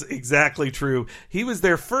exactly true, he was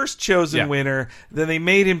their first chosen winner. Then they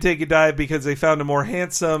made him take a dive because they found a more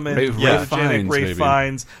handsome and photogenic Ray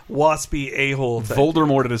Fiennes, waspy a-hole type.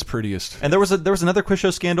 Voldemort at his prettiest. And there was another quiz show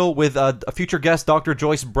scandal with a future guest, Dr.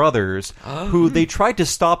 Joyce Brothers, who they tried to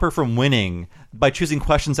stop her from winning by choosing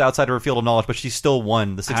questions outside of her field of knowledge, but she still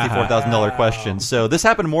won the $64,000 question. So this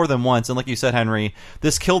happened more than once, and like you said, Henry,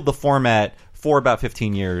 this killed the format for about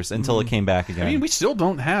 15 years until it came back again. I mean, we still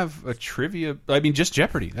don't have a trivia. I mean, just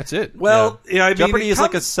Jeopardy. That's it. Well, I mean, Jeopardy is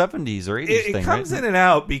like a 70s or 80s thing, It comes in and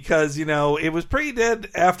out because, it was pretty dead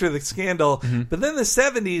after the scandal. But then the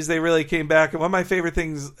 70s, they really came back. And one of my favorite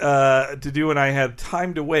things to do when I had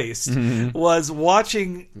time to waste was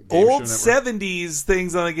watching old 70s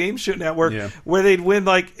things on the Game Show Network where they'd win,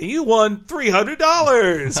 like, you won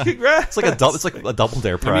 $300. Congrats. It's like a Double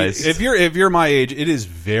Dare prize. I mean, if you're my age, it is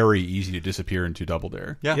very easy to disappear into Double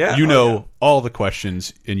Dare. Yeah. You know all the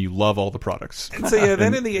questions and you love all the products. And so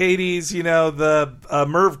then in the 80s, the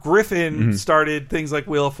Merv Griffin started things like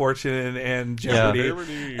Wheel of Fortune and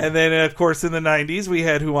Jeopardy. And then of course in the 90s we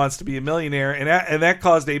had Who Wants to Be a Millionaire, and that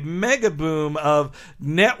caused a mega boom of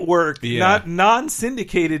network, not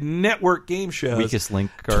non-syndicated network game shows. Weakest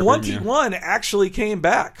Link garbage. 21 actually came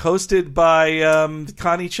back, hosted by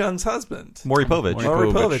Connie Chung's husband, Maury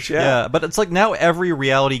Povich. Yeah, but it's like now every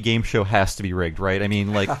reality game show has to be rigged, right? I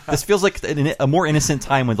mean, like this feels like a more innocent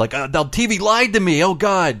time when like the TV lied to me. Oh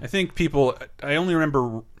God! I think people. I only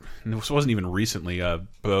remember. This wasn't even recently.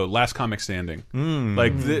 Last Comic Standing.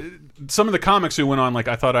 Like some of the comics who went on. Like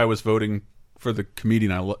I thought I was voting for the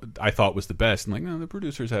comedian I thought was the best, and like no, the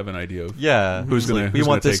producers have an idea of who's gonna we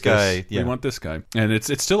want this guy. We want this guy, and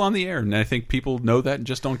it's still on the air, and I think people know that and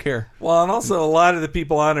just don't care. Well, and also a lot of the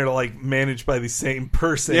people on it are like managed by the same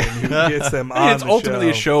person who gets them on. It's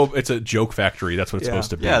ultimately a show. It's a joke factory. That's what it's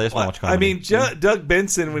supposed to be. Yeah, they just want to watch comedy. I mean, Doug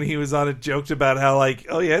Benson when he was on it joked about how like,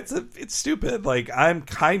 oh yeah, it's stupid. Like I'm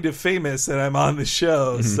kind of famous and I'm on the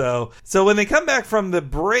show. So when they come back from the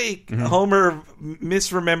break, Homer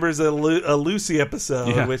misremembers a Lucy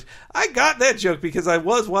episode, which I got that joke because I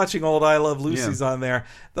was watching old I Love Lucy's on there.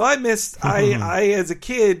 Though I missed, I as a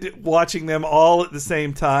kid watching them all at the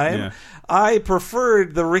same time. I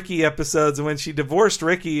preferred the Ricky episodes, and when she divorced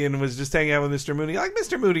Ricky and was just hanging out with Mr. Mooney, like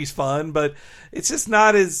Mr. Mooney's fun, but it's just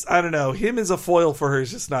not as, I don't know, him as a foil for her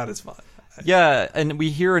is just not as fun. Yeah, and we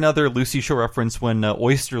hear another Lucy Show reference when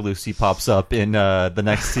Oyster Lucy pops up in the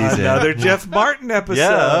next season. Another Jeff Martin episode.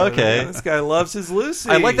 Yeah, okay. This guy loves his Lucy.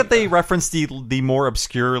 I like that they reference the more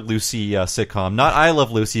obscure Lucy sitcom. Not I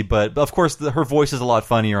Love Lucy, but of course her voice is a lot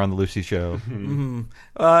funnier on the Lucy Show. And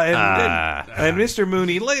Mr.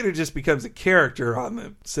 Mooney later just becomes a character on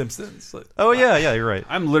The Simpsons. Yeah, you're right.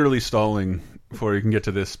 I'm literally stalling before you can get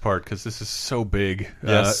to this part because this is so big.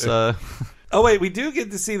 Yes. Oh wait, we do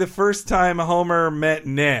get to see the first time Homer met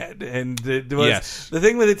Ned, and the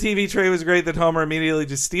thing with the TV tray was great that Homer immediately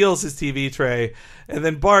just steals his TV tray, and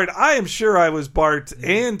then Bart. I am sure I was Bart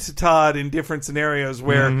and Todd in different scenarios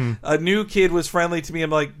where a new kid was friendly to me. I'm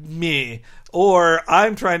like me. Or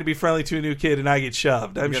I'm trying to be friendly to a new kid and I get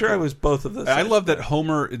shoved. I'm sure I was both of those. I love that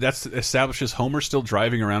Homer, that establishes Homer still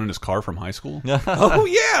driving around in his car from high school. Oh,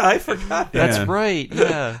 yeah, I forgot that. That's right,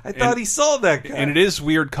 yeah. I thought he sold that guy. And it is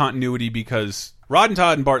weird continuity because Rod and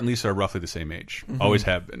Todd and Bart and Lisa are roughly the same age. Always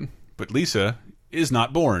have been. But Lisa is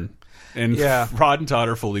not born. And Rod and Todd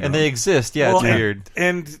are fully grown. And they exist, it's weird.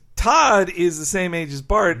 And Todd is the same age as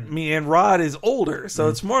Bart, and Rod is older. So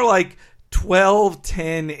it's more like 12,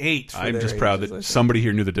 10, 8. I'm just proud that somebody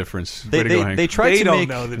here knew the difference. They don't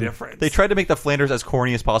know the difference. They tried to make the Flanders as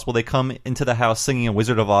corny as possible. They come into the house singing a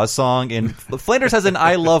Wizard of Oz song, and Flanders has an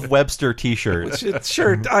I Love Webster t-shirt.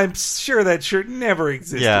 I'm sure that shirt never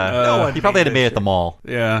existed. Yeah, no one he probably had it made at the mall.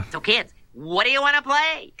 Yeah. So kids, What do you want to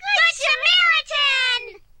play? Good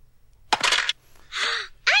Samaritan!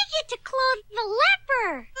 I get to clothe the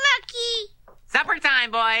leper. Lucky. Supper time,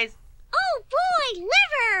 boys. Oh, boy,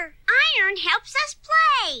 liver. Iron helps us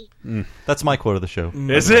play. That's my quote of the show.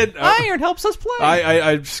 Is it? Iron helps us play.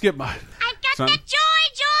 I skip my. I've got Son. the joy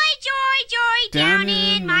down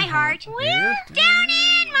in my heart. Where? Down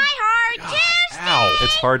in my heart to stay. Ow.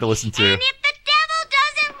 It's hard to listen to. And if the devil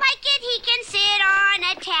doesn't like it, he can sit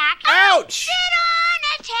on attack. Ouch! Sit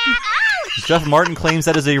on attack. Ouch! Jeff Martin claims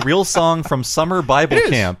that is a real song from summer Bible It is.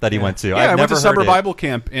 camp that he went to. Yeah, I've I went never to summer heard it. Bible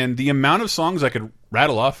camp, and the amount of songs I could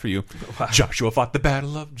rattle off for you. Joshua fought the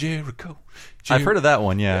battle of Jericho. I've heard of that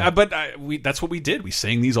one, yeah. But that's what we did. We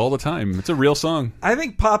sang these all the time. It's a real song. I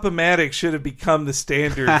think Pop-O-Matic should have become the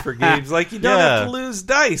standard for games. Like, you don't have to lose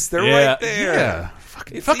dice. They're right there. Yeah.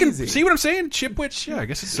 It's Fucking easy. see what I'm saying? Chipwich? Yeah, I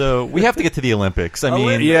guess it's... So we have to get to the Olympics. I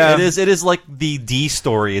mean, Yeah. it is like the D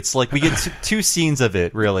story. It's like we get two scenes of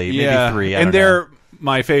it, really, maybe three. I and don't they're know.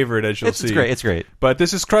 my favorite, as you'll see. It's great. It's great. But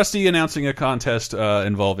this is Krusty announcing a contest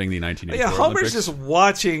involving the 1984 Yeah, Homer's Olympics. just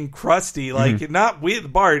watching Krusty, like not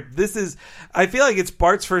with Bart. I feel like it's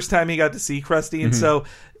Bart's first time he got to see Krusty, and so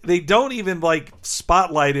they don't even like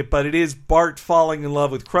spotlight it, but it is Bart falling in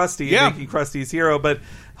love with Krusty and making Krusty his hero. But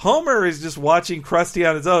Homer is just watching Krusty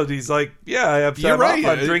on his own. He's like, "Yeah, I have You're right.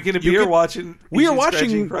 I'm drinking a beer, watching. We are eating, watching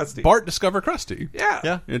scratching Krusty. Bart discover Krusty.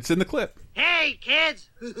 Yeah, It's in the clip. Hey, kids!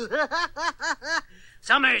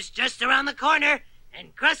 Summer's just around the corner,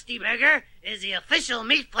 and Krusty Burger is the official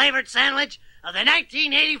meat-flavored sandwich of the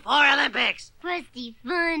 1984 Olympics. Krusty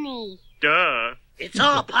funny. Duh. It's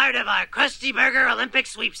all part of our Krusty Burger Olympic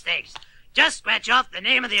sweepstakes. Just scratch off the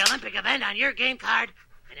name of the Olympic event on your game card,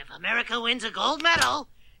 and if America wins a gold medal,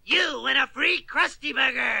 you win a free Krusty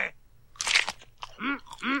Burger.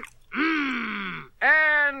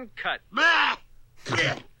 And cut. Blah!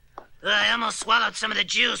 I almost swallowed some of the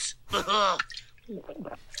juice.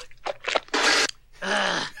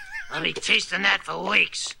 I'll be tasting that for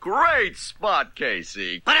weeks. Great spot,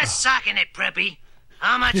 Casey. Put a sock in it, Preppy.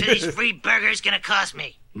 How much are these free burgers gonna cost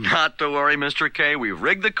me? Not to worry, Mr. K. We've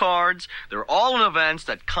rigged the cards. They're all in events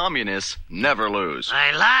that communists never lose.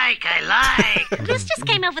 I like. This just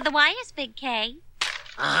came over the wires, Big K.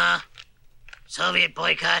 Uh-huh. Soviet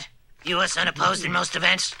boycott. U.S. unopposed in most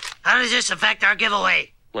events. How does this affect our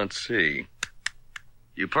giveaway? Let's see.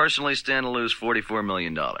 You personally stand to lose $44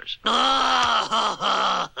 million.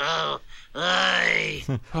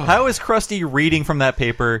 How is Krusty reading from that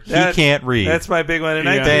paper? He can't read. That's my big one. In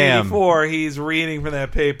Yeah. 1984, he's reading from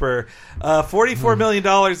that paper. $44 million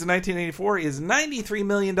in 1984 is $93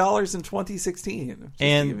 million in 2016.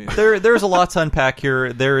 And there's a lot to unpack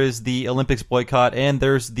here. There is the Olympics boycott, and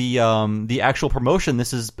there's the actual promotion.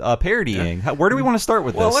 This is parodying. Where do we want to start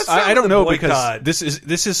with this? I don't know, because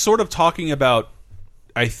this is sort of talking about,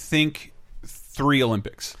 I think, 3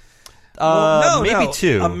 Olympics. Maybe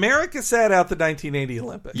 2. America sat out the 1980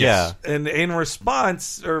 Olympics. Yeah. And in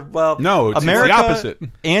response, No, it's America the opposite.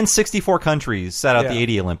 And 64 countries sat out Yeah. the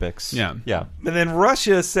 80 Olympics. Yeah. Yeah. And then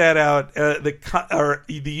Russia sat out the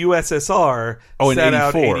USSR in sat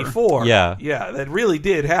out 84. 84. Yeah. Yeah, that really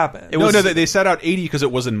did happen. They sat out 80 because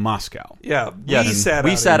it was in Moscow. Yeah, Yeah,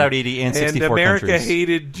 we sat out 80 and 64 and America countries.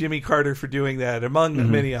 hated Jimmy Carter for doing that,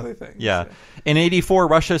 among many other things. Yeah. In 84,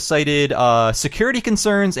 Russia cited security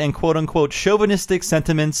concerns and quote-unquote chauvinistic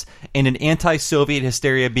sentiments and an anti-Soviet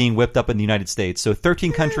hysteria being whipped up in the United States. So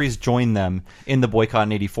 13 countries joined them in the boycott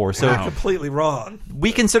in 84. So completely wrong.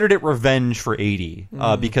 we considered it revenge for 80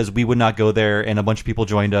 because we would not go there, and a bunch of people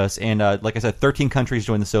joined us. And like I said, 13 countries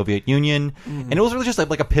joined the Soviet Union. And it was really just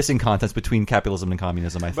like a pissing contest between capitalism and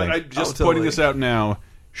communism, I think. But I just pointing this out now,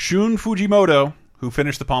 Shun Fujimoto, who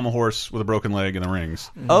finished the pommel horse with a broken leg in the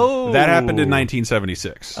rings. Oh. That happened in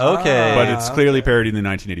 1976. Okay. But it's clearly parodying the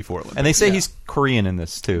 1984 Olympics. And they say he's Korean in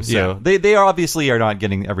this, too. So they obviously are not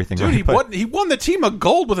getting everything Dude, right. he won the team of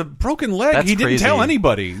gold with a broken leg. That's He didn't crazy. tell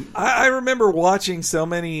anybody. I remember watching so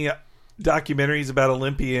many documentaries about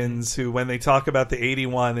Olympians who, when they talk about the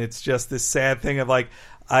 81, it's just this sad thing of like,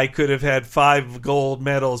 I could have had 5 gold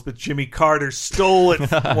medals, but Jimmy Carter stole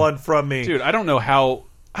one from me. Dude, I don't know how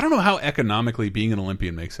economically being an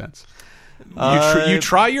Olympian makes sense. You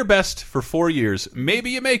try your best for 4 years.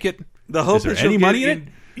 Maybe you make it. The hope is there any money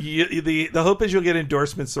in the it? hope is you'll get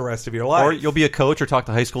endorsements the rest of your life, Or you'll be a coach or talk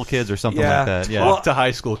to high school kids or something like that. Yeah. Talk to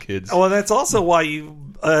high school kids. Well, that's also why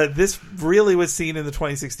this really was seen in the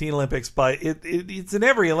 2016 Olympics, but it's in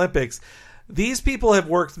every Olympics. These people have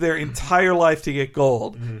worked their entire life to get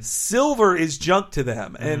gold. Silver is junk to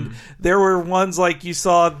them, and there were ones like you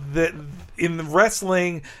saw that in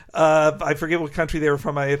wrestling, I forget what country they were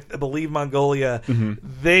from. I believe Mongolia.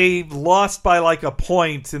 They lost by like a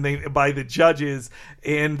point, and by the judges.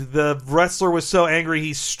 And the wrestler was so angry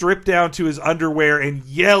he stripped down to his underwear and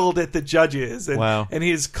yelled at the judges. And, and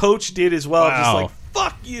his coach did as well, just like,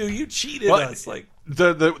 "Fuck you! You cheated us!" Like.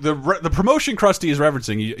 The promotion Krusty is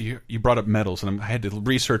referencing, you brought up medals, and I had to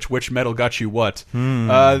research which medal got you what.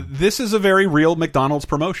 This is a very real McDonald's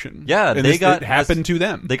promotion. Yeah, and it happened to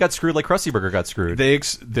them. They got screwed like Krusty Burger got screwed.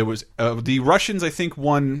 There was the Russians, I think,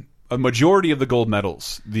 won a majority of the gold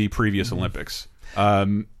medals the previous Olympics.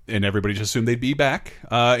 And everybody just assumed they'd be back.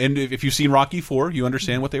 And if you've seen Rocky IV, you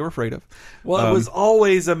understand what they were afraid of. Well, it was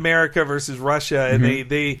always America versus Russia, and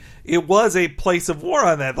it was a place of war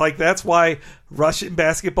on that. Like, that's why Russian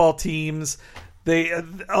basketball teams.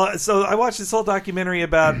 So I watched this whole documentary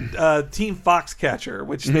about Team Foxcatcher,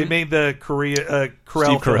 which they made the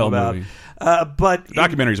Carell film about. Movie. But the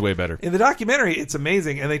documentary's way better. In the documentary, it's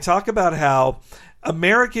amazing, and they talk about how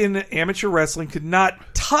American amateur wrestling could not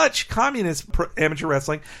touch communist amateur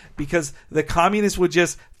wrestling because the communists would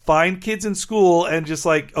just find kids in school and just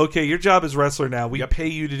like, okay, your job is wrestler now. We pay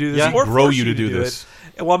you to do this. Or grow you to do this.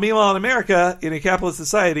 And while meanwhile in America, in a capitalist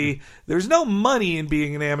society, there's no money in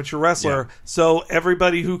being an amateur wrestler. So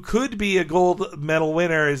everybody who could be a gold medal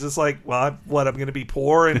winner is just like, well, I'm going to be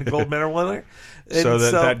poor and gold medal winner? So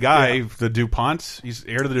that guy, the DuPont, he's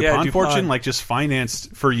heir to the DuPont fortune, like just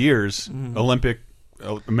financed for years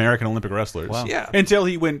American Olympic wrestlers. Wow. Yeah. Until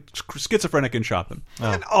he went schizophrenic and shot them.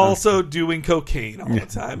 And also doing cocaine all the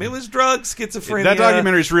time. It was drugs, schizophrenia. That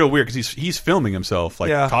documentary is real weird because he's filming himself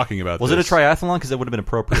talking about this. Was it a triathlon? Because it would have been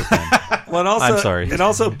appropriate then. Well, and also, I'm sorry. And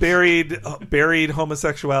also buried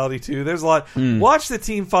homosexuality too. There's a lot. Watch the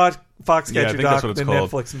Team Foxcatcher doc that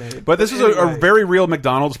Netflix made. But this is a very real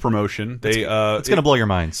McDonald's promotion. It's going to blow your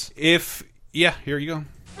minds. Here you go.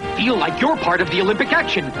 Feel like you're part of the Olympic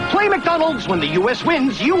action. Play McDonald's. When the U.S.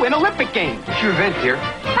 wins, you win Olympic games. What's your event here?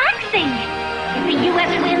 Boxing. If the U.S.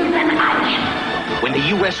 wins, then I win. When the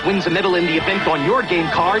U.S. wins a medal in the event on your game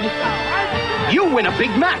card, you win a Big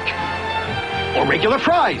Mac. Or regular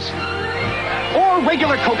fries. Or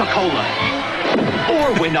regular Coca-Cola.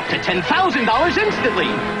 Or win up to $10,000 instantly.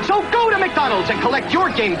 So go to McDonald's and collect your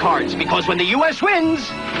game cards, because when the U.S. wins,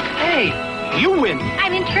 hey, you win.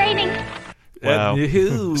 I'm in training. Wow.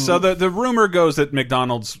 So the rumor goes that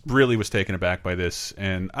McDonald's really was taken aback by this,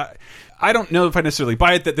 and I don't know if I necessarily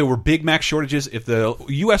buy it that there were Big Mac shortages. If the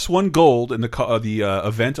U.S. won gold in the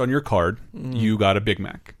event on your card, you got a Big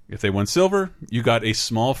Mac. If they won silver, you got a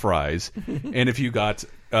small fries, and if you got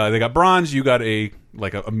they got bronze, you got a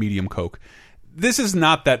medium Coke. This is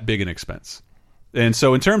not that big an expense, and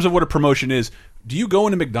so in terms of what a promotion is, do you go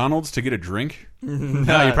into McDonald's to get a drink?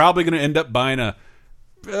 No, you're probably going to end up buying a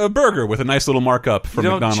burger with a nice little markup from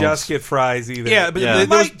McDonald's. You don't just get fries either. Yeah, but you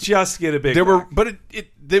might just get a Big Mac. But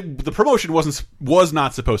the promotion was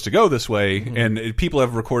not supposed to go this way, and people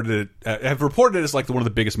have reported it as like one of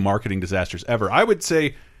the biggest marketing disasters ever. I would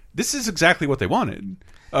say this is exactly what they wanted.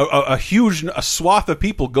 A huge swath of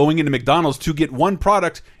people going into McDonald's to get one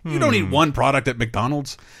product. You don't need one product at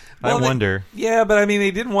McDonald's. I wonder. But I mean,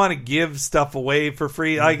 they didn't want to give stuff away for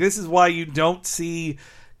free. Like, this is why you don't see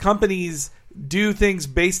companies do things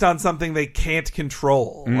based on something they can't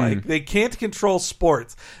control. Like, they can't control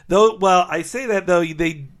sports. Though, well, I say that though,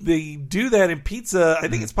 they do that in pizza. I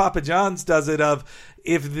think it's Papa John's does it of,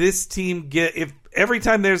 if this team if every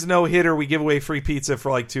time there's no hitter, we give away free pizza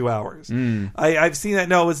for like 2 hours. I've seen that.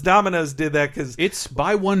 No, it was Domino's did that because it's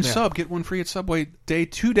buy one sub, get one free at Subway day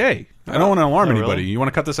today. I don't want to alarm anybody. Really? You want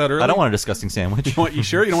to cut this out early? I don't want a disguscing sandwich. You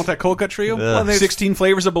sure? You don't want that cold cut trio? Well, 16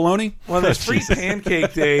 flavors of bologna? Well, there's free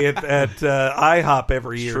pancake day at IHOP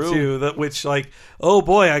every year, too. Which, like, oh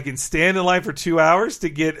boy, I can stand in line for 2 hours to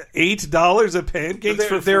get $8 of pancakes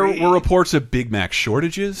for free. There were reports of Big Mac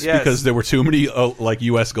shortages because there were too many, like,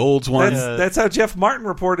 U.S. Golds ones. That's how Jeff Martin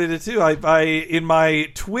reported it, too. I in my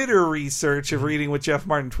Twitter research of reading what Jeff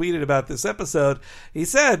Martin tweeted about this episode, he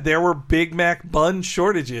said there were Big Mac bun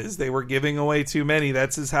shortages. They were giving away too many.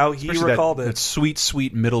 That's how he recalled it. That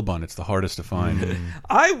sweet middle bun. It's the hardest to find.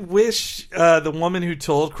 I wish the woman who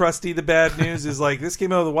told Krusty the bad news is like, this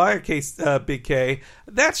came out of the wire case, Big K.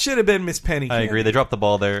 That should have been Miss Penny. I agree. They dropped the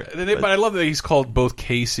ball there. But I love that he's called both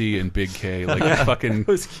Casey and Big K. Like, fucking. It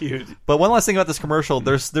was cute. But one last thing about this commercial.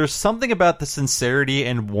 There's something about the sincerity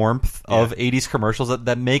and warmth of 80s commercials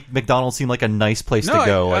that make McDonald's seem like a nice place to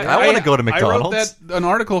go. I want to go to McDonald's. I wrote an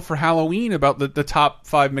article for Halloween about the top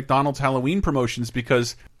 5 McDonald's McDonald's Halloween promotions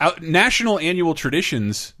because national annual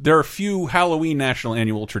traditions, there are few Halloween national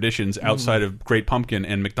annual traditions outside of Great Pumpkin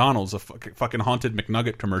and McDonald's, a fucking haunted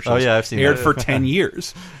McNugget commercials. Oh, yeah, I've seen aired that. for 10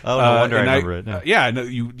 years. Oh, no wonder I remember it. Yeah, no,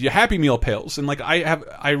 you Happy Meal pails. And like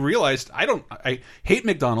I realized I hate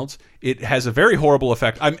McDonald's. It has a very horrible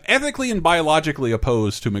effect. I'm ethically and biologically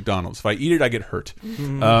opposed to McDonald's. If I eat it, I get hurt.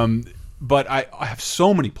 But I have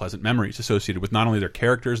so many pleasant memories associated with not only their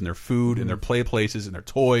characters and their food and their play places and their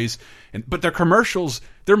toys, but their commercials,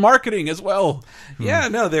 their marketing as well. Yeah,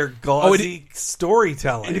 no, they're gauzy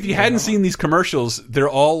storytelling. And if you hadn't seen these commercials, they're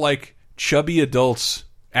all like chubby adults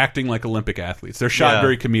acting like Olympic athletes. They're shot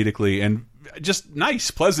very comedically and just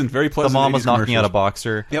nice, pleasant, very pleasant. The mom was 80s knocking out a commercials.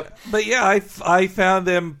 boxer. Yep. But yeah, I found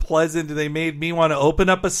them pleasant. They made me want to open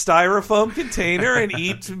up a styrofoam container and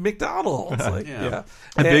eat McDonald's. Like, yeah.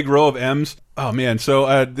 A big row of M's. Oh man!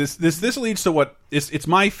 So this leads to what it's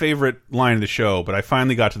my favorite line of the show. But I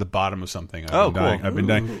finally got to the bottom of something. I've been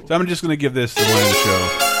dying. So I'm just going to give this the line of the show.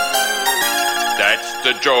 That's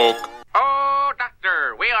the joke. Oh,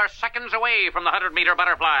 Doctor, we are seconds away from the 100-meter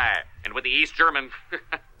butterfly. And with the East German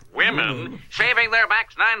women shaving their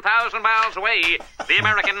backs 9,000 miles away, the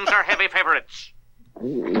Americans are heavy favorites.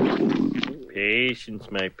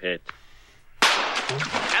 Patience, my pet.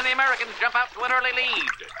 And the Americans jump out to an early lead.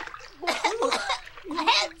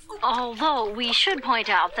 Although we should point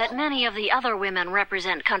out that many of the other women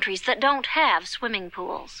represent countries that don't have swimming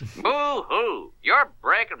pools. Boo-hoo, you're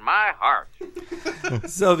breaking my heart.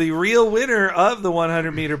 So the real winner of the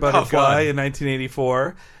 100-meter butterfly in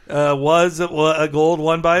 1984 was a gold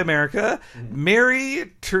won by America.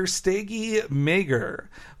 Mary Terstegi Mager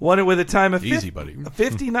won it with a time of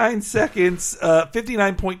 59 seconds,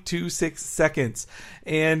 59.26 seconds.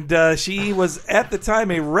 And she was at the time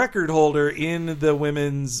a record holder in the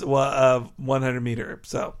women's 100 meter.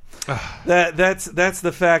 So that's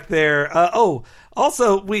the fact there.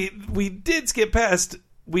 Also we did skip past.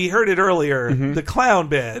 We heard it earlier. The clown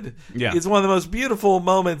bed is one of the most beautiful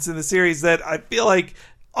moments in the series that I feel like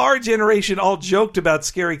our generation all joked about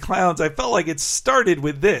scary clowns. I felt like it started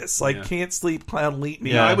with this, like "Can't sleep, clown, leap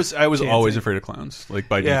me." Yeah, I was always afraid of clowns, like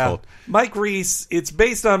by default. Mike Reese. It's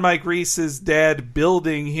based on Mike Reese's dad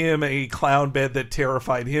building him a clown bed that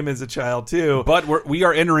terrified him as a child too. But we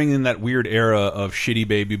are entering in that weird era of shitty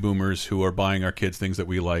baby boomers who are buying our kids things that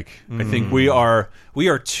we like. I think we are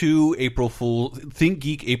 2 Think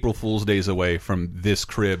Geek April Fool's days away from this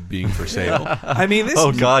crib being for sale. I mean, this.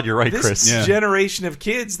 Oh God, you're right, this Chris. Generation of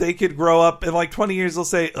kids, they could grow up in like 20 years. They'll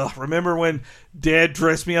say, "Ugh, remember when Dad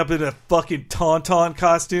dressed me up in a fucking tauntaun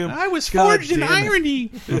costume? I was forged in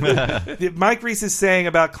irony." Mike Reese is saying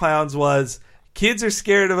about clowns was, kids are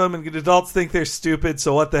scared of them and adults think they're stupid,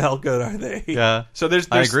 so what the hell good are they? Yeah. So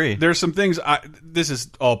I agree. There's some things. This is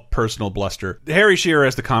all personal bluster. Harry Shearer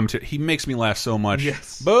as the commentator, he makes me laugh so much.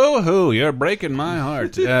 Yes. Boo-hoo, you're breaking my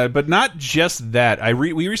heart. But not just that.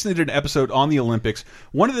 We recently did an episode on the Olympics.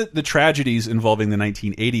 One of the tragedies involving the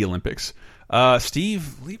 1980 Olympics.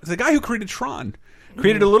 Steve, the guy who created Tron,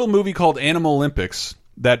 created a little movie called Animal Olympics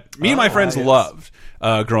that me and my friends loved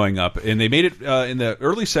growing up, and they made it in the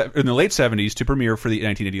late 70s to premiere for the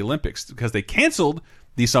 1980 Olympics. Because they canceled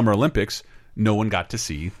the Summer Olympics, no one got to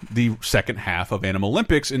see the second half of Animal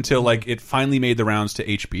Olympics until like it finally made the rounds to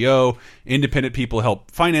HBO. Independent people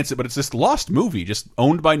helped finance it, but it's this lost movie, just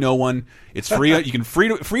owned by no one. It's free. You can free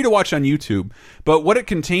to watch on YouTube. But what it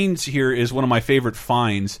contains here is one of my favorite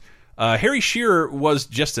finds. Harry Shearer was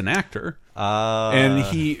just an actor,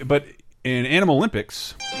 but in Animal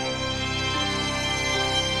Olympics.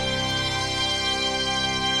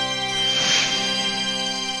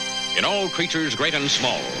 In all creatures great and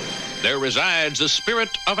small, there resides the spirit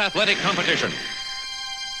of athletic competition.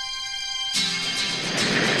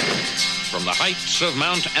 From the heights of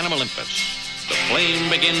Mount Animalympus, the flame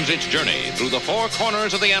begins its journey through the four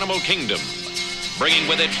corners of the animal kingdom, bringing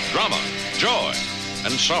with it drama, joy,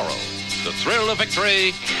 and sorrow, the thrill of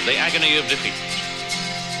victory, the agony of defeat.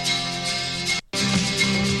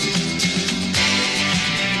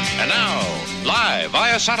 And now, live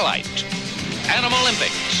via satellite,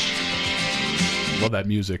 Animalympics. Love that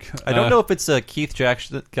music. I don't know if it's a Keith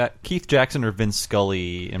Jackson or Vince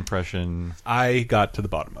Scully impression. I got to the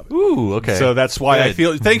bottom of it. Ooh, okay. So that's why I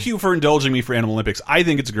feel. Thank you for indulging me for Animal Olympics. I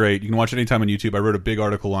think it's great. You can watch it anytime on YouTube. I wrote a big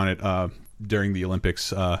article on it during the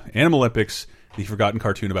Olympics. Animal Olympics, the forgotten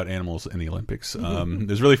cartoon about animals in the Olympics. It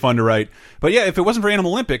was really fun to write. But yeah, if it wasn't for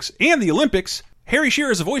Animal Olympics and the Olympics, Harry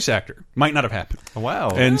Shearer as a voice actor might not have happened. Wow.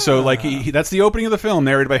 And so, like, that's the opening of the film,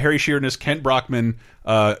 narrated by Harry Shearer and his Kent Brockman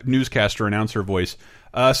newscaster, announcer voice.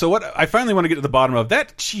 So what I finally want to get to the bottom of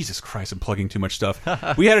that. Jesus Christ, I'm plugging too much stuff.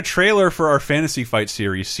 We had a trailer for our Fantasy Fight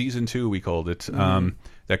series, Season 2, we called it.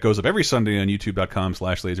 That goes up every Sunday on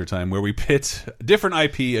youtube.com/lasertime, where we pit different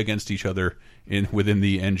IP against each other within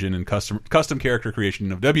the engine and custom character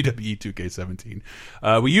creation of WWE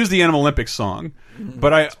 2K17. We use the Animal Olympics song,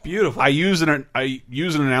 but It's beautiful. I use an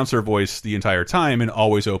announcer voice the entire time and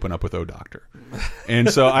always open up with "Oh Doctor," and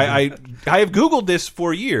so I have Googled this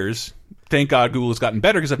for years. Thank God Google has gotten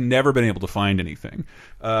better because I've never been able to find anything.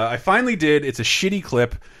 I finally did. It's a shitty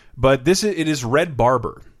clip, but it is Red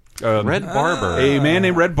Barber. Red Barber, a man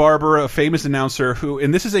named Red Barber, a famous announcer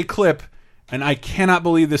and this is a clip, and I cannot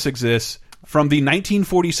believe this exists, from the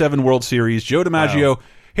 1947 World Series. Joe DiMaggio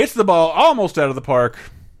hits the ball almost out of the park.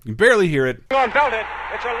 You can barely hear it. On belted.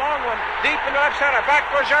 It's a long one. Deep in the left center.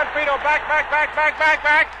 Back for Gianfrido. Back.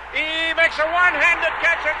 He makes a one-handed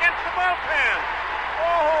catch against the bullpen.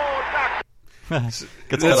 Oh, Doctor.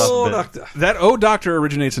 Gets cut off a bit. That "Oh Doctor"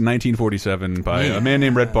 originates in 1947 by a man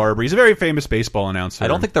named Red Barber. He's a very famous baseball announcer. I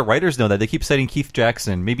don't think the writers know that. They keep citing Keith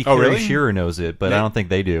Jackson. Maybe Harry Shearer knows it, but I don't think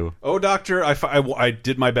they do. "Oh Doctor," I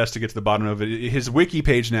did my best to get to the bottom of it. His wiki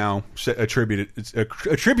page now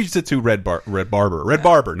attributes it to Red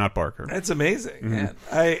Barber, not Barker. That's amazing, man.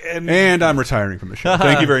 And I'm retiring from the show.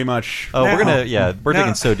 Thank you very much. Oh, we're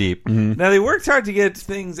digging so deep. Now, they worked hard to get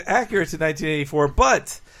things accurate to 1984,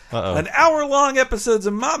 but an hour-long episodes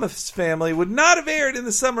of Mama's Family would not have aired in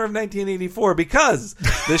the summer of 1984 because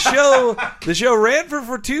the show ran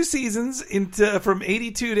for 2 seasons from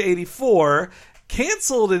 82 to 84.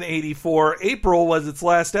 Canceled in 84. April was its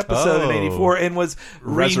last episode in 84 and was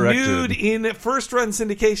renewed in first-run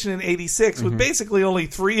syndication in 86 with basically only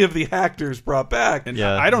 3 of the actors brought back. And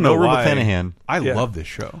I don't know why. Fanahan. I love this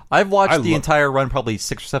show. I've watched the entire run probably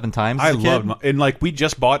 6 or 7 times. I love, and like we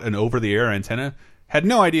just bought an over-the-air antenna. Had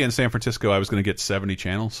no idea in San Francisco I was going to get 70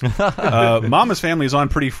 channels. Mama's Family is on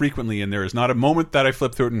pretty frequently, and there is not a moment that I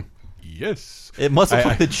flip through it and yes. It must look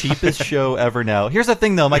like the cheapest show ever now. Here's the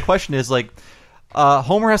thing, though. My question is, like,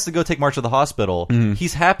 Homer has to go take Marge to the hospital.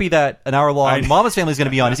 He's happy that an hour-long Mama's Family is going to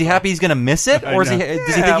be on. Is he happy he's going to miss it, or does he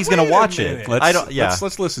think he's going to watch it?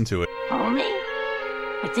 Let's listen to it. Homie,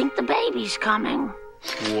 I think the baby's coming.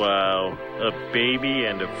 Wow, a baby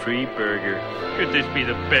and a free burger. Could this be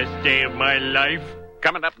the best day of my life?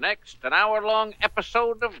 Coming up next, an hour-long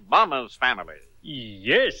episode of Mama's Family.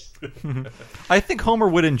 Yes. I think Homer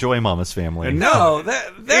would enjoy Mama's Family. No,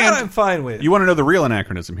 that I'm fine with. You want to know the real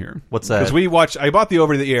anachronism here? What's that? Because I bought the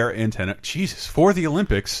over-the-air antenna, for the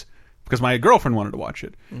Olympics, because my girlfriend wanted to watch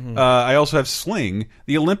it. I also have Sling.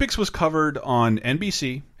 The Olympics was covered on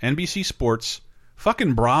NBC, NBC Sports,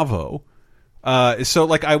 fucking Bravo. So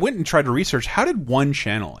like I went and tried to research how did one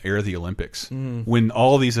channel air the Olympics when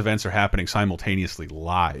all these events are happening simultaneously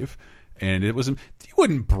live, and it was you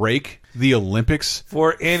wouldn't break the Olympics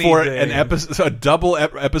for anything. For an episode, a double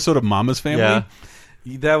episode of Mama's Family. Yeah.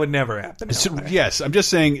 That would never happen. Yes, I'm just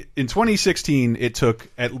saying in 2016 it took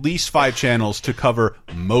at least 5 channels to cover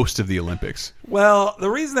most of the Olympics. Well, the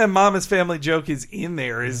reason that Mama's Family joke is in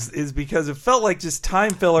there is because it felt like just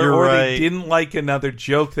time filler, they didn't like another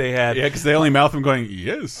joke they had. Yeah, because they only mouth them going,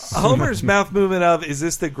 yes. Homer's mouth movement of, is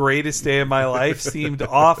this the greatest day of my life, seemed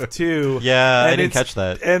off too. Yeah, I didn't catch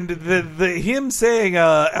that. And the him saying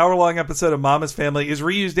hour-long episode of Mama's Family is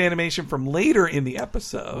reused animation from later in the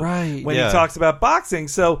episode. Right. When he talks about boxing.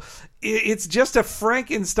 So it's just a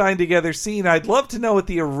Frankenstein together scene. I'd love to know what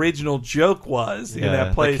the original joke was in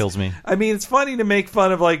that place. That kills me. I mean, it's funny to make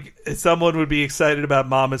fun of, like, someone would be excited about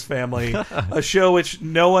Mama's Family, a show which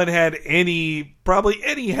no one had probably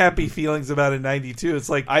any happy feelings about in 92. It's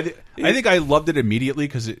like I think I loved it immediately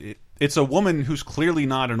because it's a woman who's clearly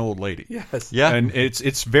not an old lady. Yes. Yeah. And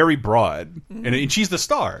it's very broad. And she's the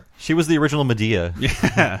star. She was the original Medea.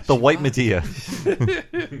 Yeah. The white Medea.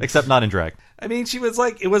 Except not in drag. I mean, it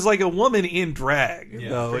was like a woman in drag.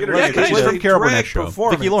 Yeah. It was from a Carol drag Burnett show.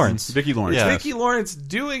 performance. Vicki Lawrence. Vicki Lawrence. Yeah. Vicki Lawrence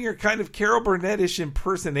doing her kind of Carol Burnett-ish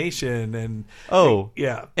impersonation. And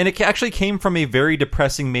yeah. And it actually came from a very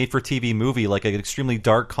depressing made-for-TV movie, like an extremely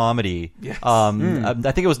dark comedy. Yes. I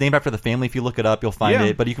think it was named after the family. If you look it up, you'll find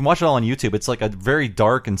it. But you can watch it all on YouTube. It's like a very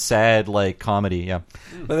dark and sad like comedy. Yeah.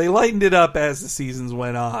 But they lightened it up as the seasons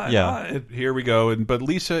went on. Yeah. Here we go. But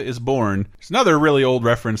Lisa is born. It's another really old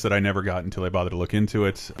reference that I never got until I bothered to look into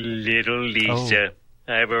it. Little Lisa.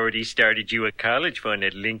 I've already started you a college fund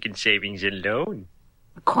at Lincoln Savings and Loan.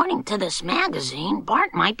 According to this magazine,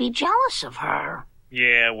 Bart might be jealous of her.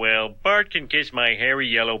 Yeah, well, Bart can kiss my hairy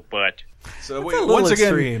yellow butt. So once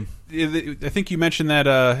again, I think you mentioned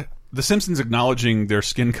that the Simpsons acknowledging their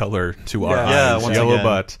skin color to our eyes, once yellow again.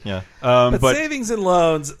 butt. Yeah. But savings and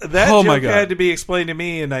loans, that Oh, my joke God. had to be explained to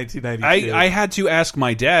me in 1992. I had to ask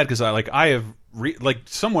my dad because I have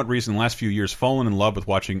somewhat recently in the last few years fallen in love with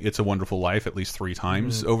watching It's a Wonderful Life at least 3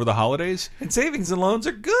 times over the holidays. And savings and loans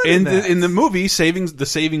are good. In the movie, the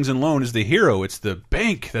savings and loan is the hero. It's the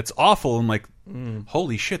bank that's awful. And like,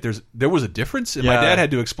 holy shit, there was a difference, and my dad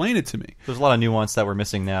had to explain it to me. There's a lot of nuance that we're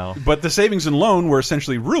missing now. But the savings and loan were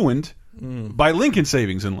essentially ruined by Lincoln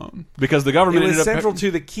Savings and Loan because the government It was ended up central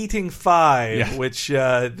to the Keating Five, which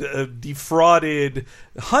defrauded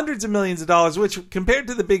hundreds of millions of dollars, which compared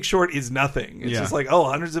to The Big Short is nothing. It's just like,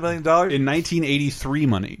 hundreds of millions of dollars in 1983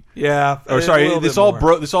 money. Yeah, or sorry, this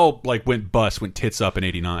all like went bust, went tits up in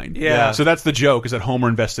 '89. Yeah. So that's the joke, is that Homer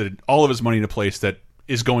invested all of his money in a place that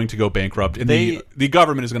is going to go bankrupt, and the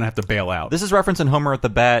government is going to have to bail out. This is referencing Homer at the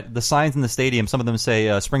bat. The signs in the stadium, some of them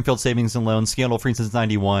say Springfield Savings and Loan, scandal-free since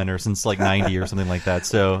 91 or since like 90 or something like that.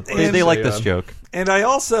 So they like this joke. And I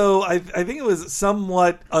also, I think it was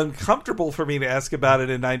somewhat uncomfortable for me to ask about it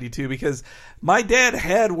in 92 because my dad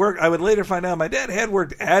had worked, I would later find out, my dad had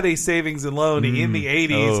worked at a savings and loan in the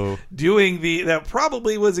 80s doing that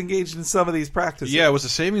probably was engaged in some of these practices. Yeah, it was a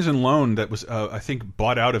savings and loan that was, I think,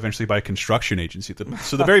 bought out eventually by a construction agency.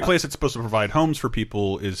 So the very place that's supposed to provide homes for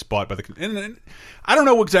people is bought by the... And I don't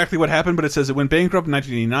know exactly what happened, but it says it went bankrupt in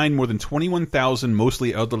 1989. More than 21,000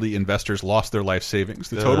 mostly elderly investors lost their life savings.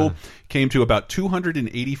 The total came to about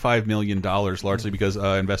 $285 million, largely because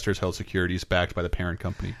investors held securities backed by the parent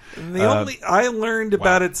company. I learned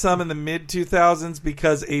about it some in the mid-2000s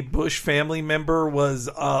because a Bush family member was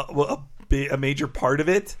a major part of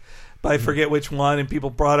it, but I forget which one, and people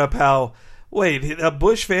brought up how, wait, a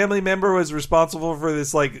Bush family member was responsible for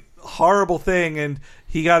this like horrible thing, and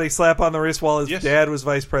he got a slap on the wrist while his dad was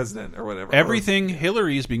vice president or whatever. Everything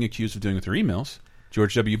Hillary is being accused of doing with her emails,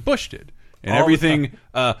 George W. Bush did. And All everything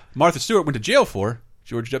Martha Stewart went to jail for,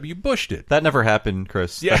 George W. Bush did. That never happened,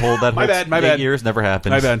 Chris. Yeah. That whole My 8 bad. years never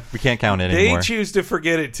happened. My bad. We can't count it anymore. They choose to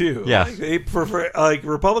forget it too. Yeah. They prefer,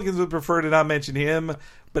 Republicans would prefer to not mention him,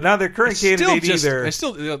 but not their current candidate either. It's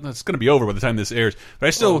going to be over by the time this airs. But I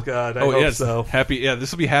still, oh god, I hope so. Happy,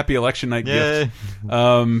 this will be happy election night Yay.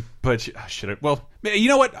 gift. But should I? Well, you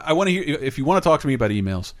know what? I want to hear. If you want to talk to me about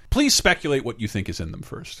emails, please speculate what you think is in them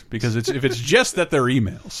first, because if it's just that they're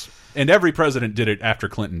emails. And every president did it after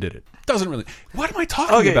Clinton did it. Doesn't really... What am I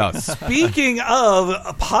talking about? Speaking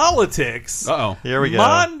of politics... Here we go.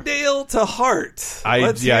 Mondale to Hart.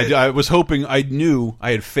 I was hoping... I knew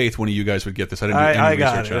I had faith one of you guys would get this. I didn't do any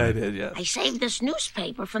research on it. I did, yeah. I saved this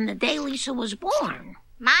newspaper from the day Lisa was born.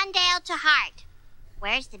 Mondale to Hart.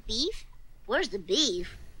 Where's the beef? Where's the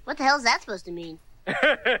beef? What the hell's that supposed to mean?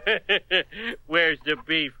 Where's the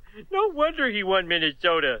beef? No wonder he won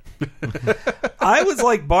Minnesota. I was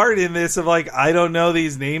like Bart in this of like, I don't know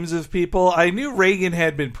these names of people. I knew Reagan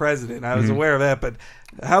had been president. I was aware of that, but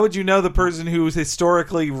how would you know the person who's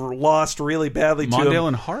historically lost really badly to him? Mondale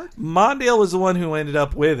and Hart? Mondale was the one who ended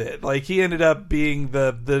up with it. Like, he ended up being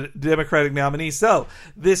the Democratic nominee. So,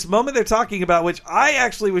 this moment they're talking about, which I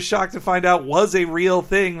actually was shocked to find out was a real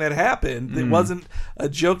thing that happened. It wasn't a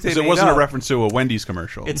joke they made It wasn't up. a reference to a Wendy's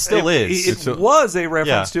commercial. It still is. It was a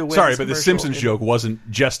reference to a Wendy's Sorry, but the commercial. Simpsons joke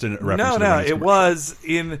wasn't just a reference to the Wendy's it commercial. was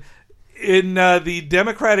in the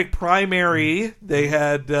Democratic primary. They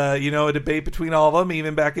had a debate between all of them.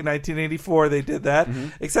 Even back in 1984, they did that.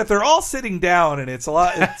 Except they're all sitting down, and it's a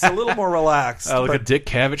little more relaxed. Like a Dick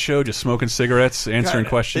Cavett show, just smoking cigarettes, answering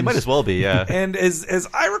questions. They might as well be, yeah. And as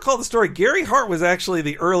I recall the story, Gary Hart was actually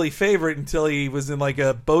the early favorite until he was in like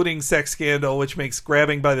a boating sex scandal, which makes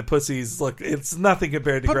grabbing by the pussies look, it's nothing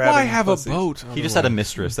compared to But grabbing why have pussies. a boat? He just had a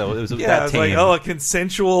mistress. It was Yeah, that it's like, tame. a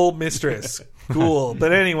consensual mistress. Cool.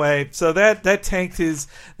 But anyway, so that tanked his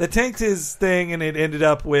thing, and it ended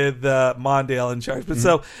up with Mondale in charge. But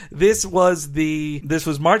so this was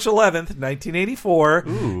March 11th, 1984.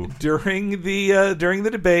 During the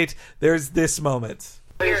debate, there's this moment.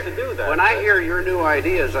 When I hear your new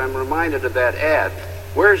ideas, I'm reminded of that ad.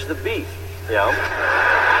 Where's the beef? Yeah.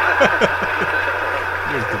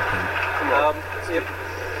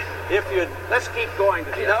 If you let's keep going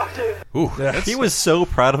to He was so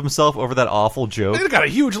proud of himself over that awful joke. They got a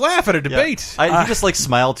huge laugh at a debate. He just like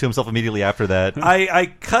smiled to himself immediately after that.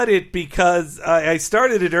 I cut it because I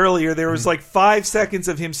started it earlier. There was like 5 seconds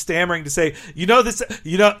of him stammering to say, because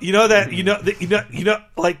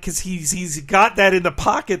he's got that in the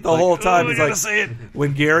pocket the whole time. He's like, say it.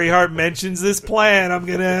 When Gary Hart mentions this plan, I'm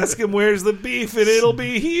gonna ask him where's the beef, and it'll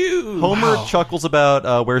be huge. Homer chuckles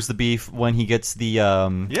about where's the beef when he gets the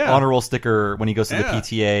honor roll sticker when he goes to the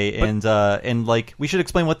PTA, and like we should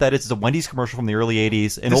explain what that is. It's a Wendy's commercial from the early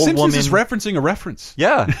 '80s. An old Simpsons woman is referencing a reference.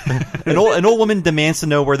 Yeah, an old woman demands to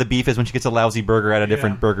know where the beef is when she gets a lousy burger at a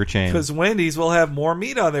different burger chain. Because Wendy's will have more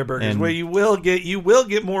meat on their burgers, And- where you will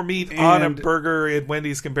get more meat on a burger at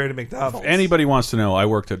Wendy's compared to McDonald's. If anybody wants to know, I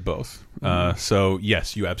worked at both. So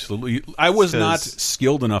yes, you absolutely. I was not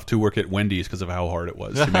skilled enough to work at Wendy's because of how hard it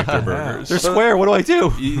was to make their burgers. They're square. What do I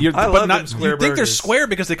do? I love them square You think they're burgers. square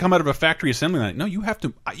because they come out of a factory assembly line? No, you have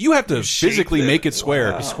to physically make it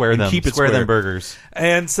square. You square and them. Keep it square square. them burgers.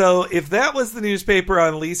 And so, if that was the newspaper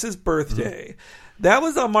on Lisa's birthday, that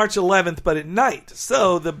was on March 11th, but at night.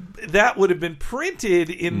 So that would have been printed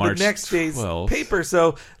in March the next day's 12th. paper.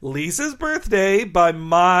 So Lisa's birthday, by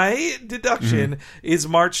my deduction, is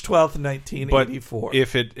March 12th, 1984. But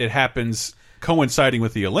if it happens coinciding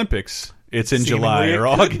with the Olympics, it's in July Seemingly or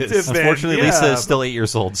it couldn't August. have been. Unfortunately, Yeah. Lisa is still 8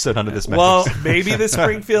 years old, so none of this matters. Well, maybe the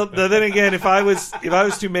Springfield. Then again, if I was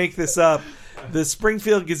to make this up, the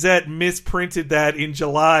Springfield Gazette misprinted that in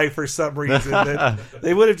July for some reason. That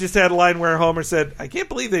they would have just had a line where Homer said, "I can't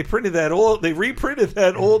believe they reprinted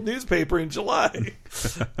that old newspaper in July."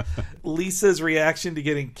 Lisa's reaction to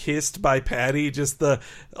getting kissed by Patty, just the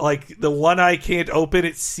one eye can't open,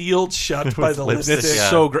 it's sealed shut by the lipstick. That's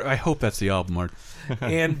so great. I hope that's the album art.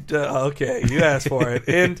 And okay, you asked for it.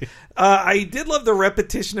 And I did love the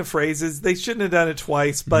repetition of phrases. They shouldn't have done it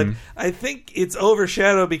twice, but I think it's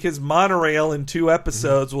overshadowed because Monorail in 2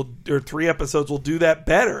 episodes or 3 episodes will do that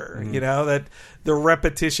better. You know, that the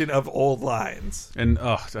repetition of old lines. And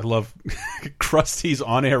I love Krusty's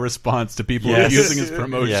on-air response to people Yes. using his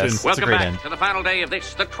promotion. Yes. That's a Welcome great back end. to the final day of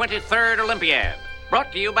this, the 23rd Olympiad.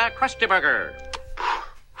 Brought to you by Krusty Burger.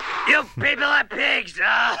 You people are pigs!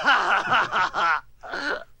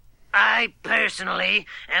 I personally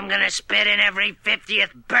am gonna spit in every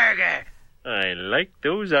 50th burger. I like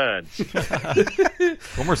those odds.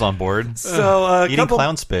 Homer's on board. So eating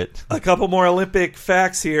clown spit. A couple more Olympic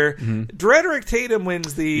facts here. Drederick Tatum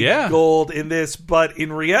wins the gold in this, but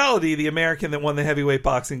in reality, the American that won the heavyweight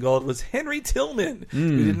boxing gold was Henry Tillman,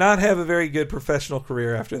 who did not have a very good professional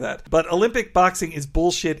career after that. But Olympic boxing is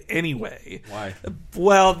bullshit anyway. Why?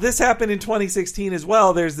 Well, this happened in 2016 as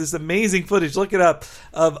well. There's this amazing footage, look it up,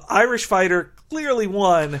 of Irish fighter clearly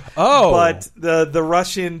won, but the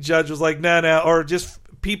Russian judge was like, no, or just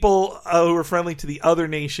people who were friendly to the other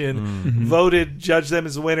nation judged them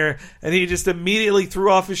as the winner, and he just immediately threw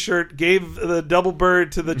off his shirt, gave the double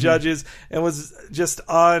bird to the judges, and was just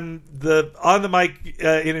on the mic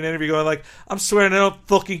in an interview going like, I'm swearing I don't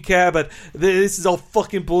fucking care, but this is all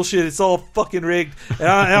fucking bullshit, it's all fucking rigged, and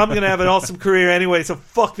I'm gonna have an awesome career anyway, so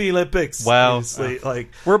fuck the Olympics. Wow.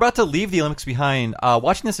 Like, We're about to leave the Olympics behind.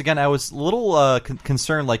 Watching this again, I was a little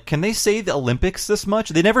concerned. Like, can they say the Olympics this much?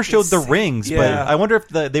 They never showed the rings, but I wonder if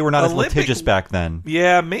they were not as litigious back then.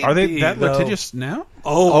 Yeah, maybe. Are they that though. litigious now?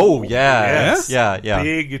 Oh, yeah. yes. Yeah.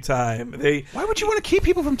 Big time. Why would you want to keep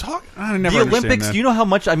people from talking? I never The understand Olympics, that. do you know how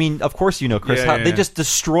much? I mean, of course you know, Chris. Yeah, They just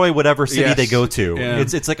destroy whatever city Yes. they go to. Yeah.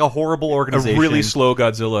 It's like a horrible organization. A really slow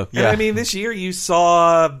Godzilla. And I mean, this year you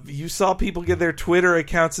saw people get their Twitter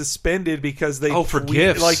accounts suspended because they for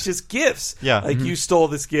GIFs. like just GIFs. Yeah. Like you stole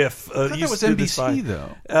this GIF. I thought you that was did this NBC fine.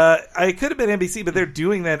 though. It could have been NBC, but they're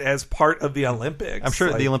doing that as part of the Olympics. I'm sure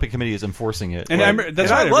Like- the Olympic Committee is enforcing it. And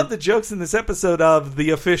I love the jokes in this episode of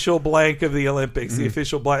the official blank of the Olympics, the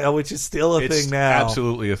official blank, which is still a It's thing now.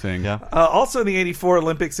 absolutely a thing. Yeah. Also in the 84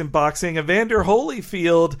 Olympics in boxing, Evander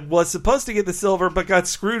Holyfield was supposed to get the silver, but got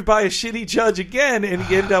screwed by a shitty judge again, and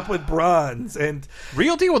he ended up with bronze. And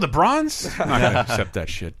Real deal with the bronze? I'm not going to accept that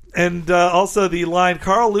shit. And also the line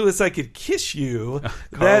 "Carl Lewis, I could kiss you."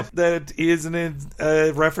 That is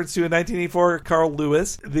a reference to a 1984 Carl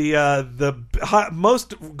Lewis, the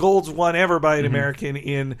most golds won ever by an American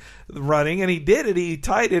in running, and he did it. He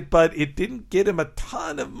tied it, but it didn't get him a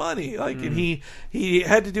ton of money. And he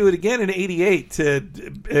had to do it again in '88 to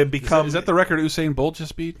become. Is that the record Usain Bolt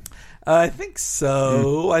just beat? I think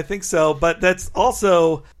so. I think so. But that's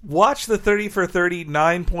also watch the 30 for 30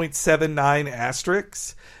 9.79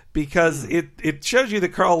 asterisks. Because it shows you that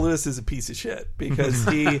Carl Lewis is a piece of shit. Because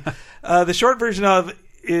the short version of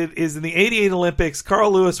it is in the 88 Olympics,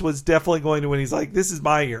 Carl Lewis was definitely going to win. He's like, this is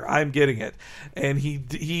my year. I'm getting it. And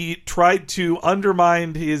he tried to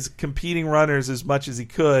undermine his competing runners as much as he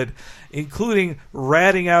could, including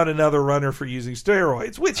ratting out another runner for using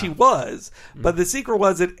steroids, which he was. But the secret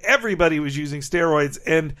was that everybody was using steroids,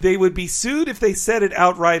 and they would be sued if they said it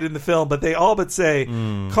outright in the film, but they all but say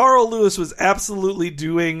Carl Lewis was absolutely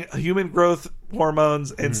doing human growth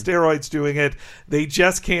hormones and steroids doing it. They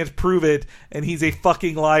just can't prove it, and he's a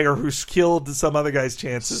fucking liar who's killed some other guy's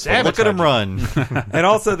chances. Look at him run. And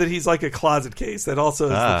also that he's like a closet case. That also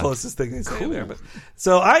is the closest thing they say there. But,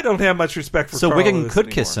 so I don't have much respect for So Carl Wiggum Lewis could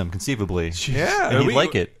anymore. kiss him, conceivably. Yeah. And he'd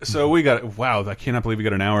like it. So we got, wow, I cannot believe we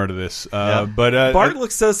got an hour into this. But Bart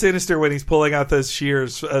looks so sinister when he's pulling out those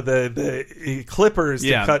shears, the clippers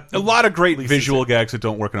to cut. A lot of great visual gags that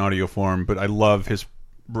don't work in audio form, but I love his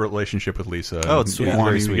relationship with Lisa. Oh, it's sweet. Wanting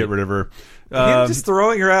Very to sweet. get rid of her. Him just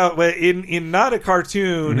throwing her out in not a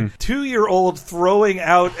cartoon, 2-year-old throwing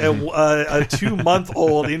out a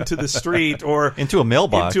 2-month-old into the street or into a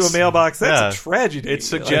mailbox. That's a tragedy. It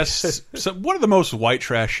suggests one of the most white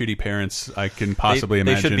trash shitty parents I can possibly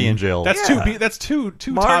imagine. They should be in jail. That's two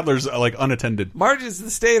toddlers like unattended. Marge is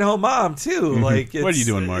the stay-at-home mom too. Like, what are you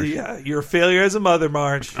doing, Marge? Yeah, you're a failure as a mother,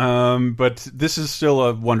 Marge. But this is still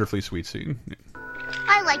a wonderfully sweet scene.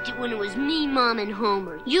 I liked it when it was me, Mom, and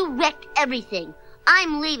Homer. You wrecked everything.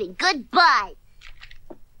 I'm leaving. Goodbye.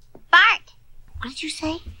 Bart. What did you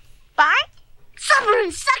say? Bart? Supper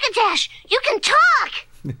and succotash. You can talk.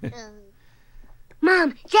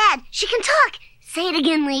 Mom, Dad, she can talk. Say it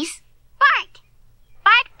again, Lise. Bart.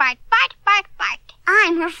 Bart, Bart, Bart, Bart, Bart.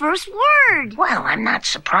 I'm her first word. Well, I'm not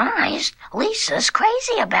surprised. Lisa's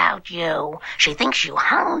crazy about you. She thinks you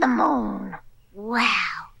hung the moon.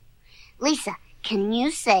 Wow. Lisa, can you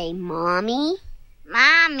say Mommy?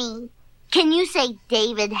 Mommy. Can you say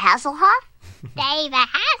David Hasselhoff? David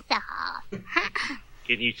Hasselhoff.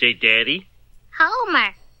 Can you say daddy?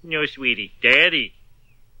 Homer. No, sweetie. Daddy.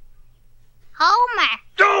 Homer.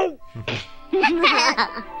 No!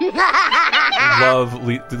 I love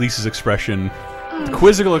Lisa's expression, the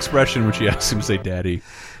quizzical expression when she asks him to say daddy.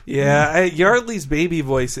 Yeah, Yardley's baby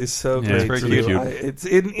voice is so great. It's too. very cute.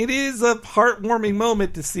 It is a heartwarming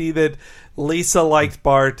moment to see that Lisa liked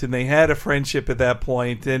Bart and they had a friendship at that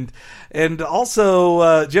point. And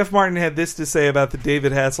also, Jeff Martin had this to say about the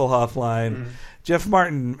David Hasselhoff line. Jeff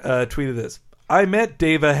Martin tweeted this. I met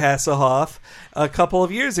David Hasselhoff a couple of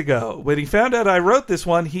years ago. When he found out I wrote this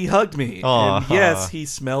one, he hugged me. And yes, he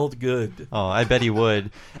smelled good. Oh, I bet he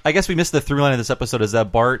would. I guess we missed the through line of this episode is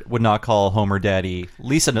that Bart would not call Homer daddy.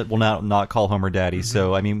 Lisa will not call Homer daddy.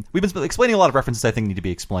 So, I mean, we've been explaining a lot of references I think need to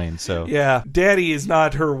be explained. So yeah, daddy is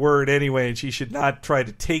not her word anyway, and she should not try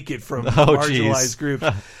to take it from marginalized groups.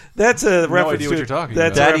 That's a reference idea what to you're talking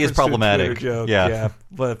that's about. a Daddy is reference to a problematic. Twitter joke. Yeah.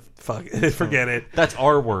 But fuck it. Forget it. That's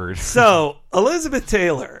our word. So, Elizabeth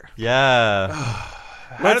Taylor. Yeah.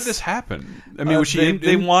 How did this happen? I mean, was she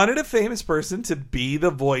they wanted a famous person to be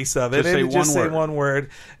the voice of it and just say one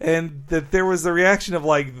word, and that there was the reaction of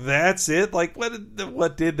like, "That's it." Like,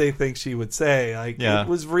 what did they think she would say? Like, it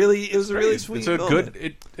was really sweet. It's a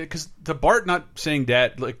good because the Bart not saying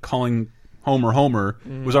dad, like calling Homer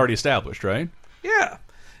was already established, right? Yeah.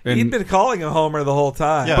 He'd been calling him Homer the whole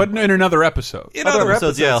time. Yeah. But in another episode. In other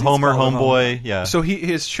episodes, yeah, he's Homer, calling homeboy, yeah. So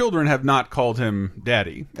his children have not called him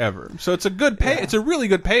daddy ever. So it's a good It's a really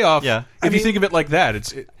good payoff. Yeah. If you think of it like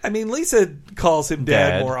that, I mean, Lisa calls him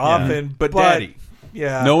Dad more often, but daddy.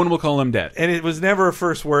 Yeah. No one will call him dad. And it was never a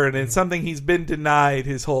first word, and it's something he's been denied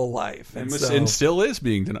his whole life. And still is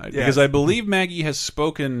being denied. Yes. Because I believe Maggie has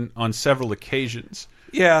spoken on several occasions.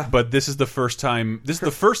 Yeah. But this is the first time. This is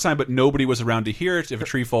the first time, but nobody was around to hear it. If a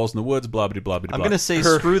tree falls in the woods, blah, blah, blah, blah. I'm going to say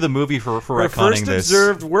screw the movie for her retconning first this.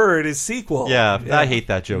 observed word is sequel. Yeah, I hate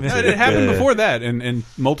that joke. It happened before that in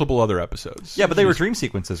multiple other episodes. Yeah, but they were dream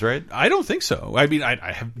sequences, right? I don't think so. I mean,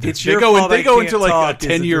 I have. It's they your go, fault they I go can't into like talk a is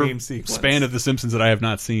a 10-year dream sequence. span of The Simpsons that I have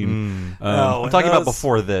not seen. No, I'm talking about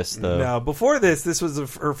before this, though. No, before this was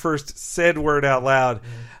her first said word out loud.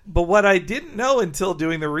 But what I didn't know until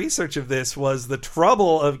doing the research of this was the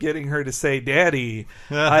trouble of getting her to say daddy.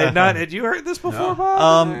 Had you heard this before,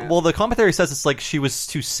 Bob? Well, the commentary says it's like she was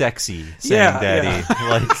too sexy saying daddy.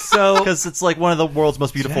 Like, so, because it's like one of the world's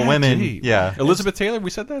most beautiful women. Yeah. Elizabeth Taylor, we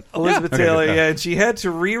said that? Elizabeth Taylor, and she had to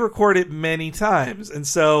re-record it many times. And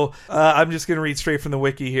so I'm just going to read straight from the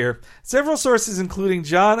wiki here. Several sources, including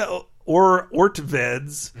John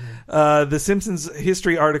Ortved's The Simpsons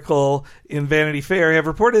history article in Vanity Fair, have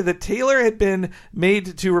reported that Taylor had been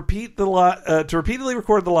made to repeatedly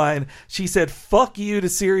record the line. She said "fuck you" to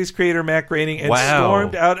series creator Matt Groening and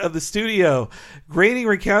stormed out of the studio. Groening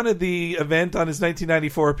recounted the event on his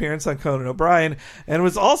 1994 appearance on Conan O'Brien and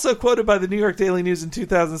was also quoted by the New York Daily News in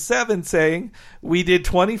 2007 saying, "We did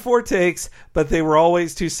 24 takes, but they were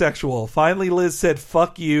always too sexual. Finally, Liz said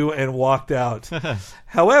 'fuck you' and walked out."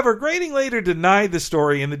 However, Groening later denied the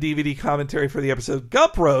story in the DVD commentary for the episode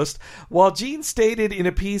Gump Roast, while Gene stated in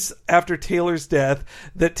a piece after Taylor's death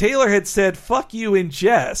that Taylor had said "fuck you" in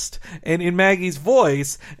jest and in Maggie's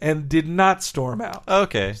voice and did not storm out.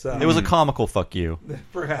 Okay. So, it was a comical "fuck you."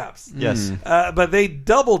 Perhaps. Yes. But they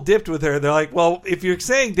double dipped with her. They're like, well, if you're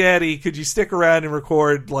saying Daddy, could you stick around and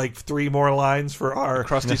record like 3 more lines for our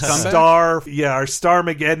Krusty's our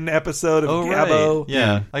Starmageddon episode of Gabbo? Right.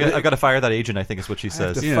 Yeah. I got to fire that agent, I think is what she says. I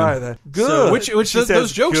have to fire that. Good. So, which She those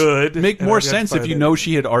says jokes good, make and more I gotta sense fire if you that. know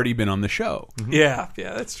she had already been on the show. Yeah,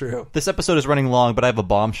 that's true. This episode is running long, but I have a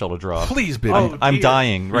bombshell to drop. Please, Biddy. I'm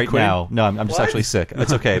dying right quitting? now. No, I'm just What? actually sick.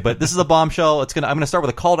 It's okay, but this is a bombshell. I'm gonna start with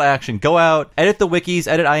a call to action. Go out, edit the wikis,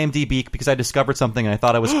 edit IMDb because I discovered something and I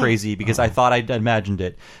thought I was crazy because I thought I'd imagined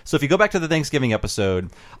it. So if you go back to the Thanksgiving episode,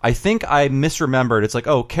 I think I misremembered. It's like,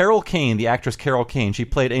 oh, Carol Kane, the actress Carol Kane, she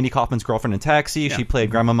played Andy Kaufman's girlfriend in Taxi. Yeah. She played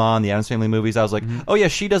Grandmama in the Addams Family movies. I was like, oh yeah,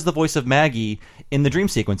 she does the voice of Maggie in the dream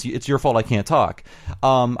sequence. It's your fault I can't talk.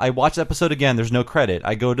 I watched the episode again. There's no credit.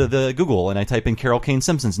 I go to the Google and I type in Carol Kane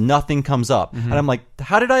Simpsons. Nothing comes up. And I'm like,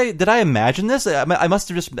 how did I imagine this? I must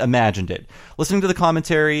have just imagined it. Listening to the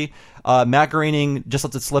commentary, Matt Groening just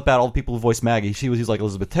lets it slip out all the people who voice Maggie. He's like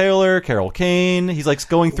Elizabeth Taylor, Carol Kane. He's like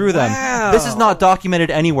going through them. This is not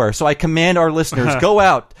documented anywhere, so I command our listeners, go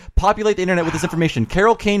out, populate the internet with this information.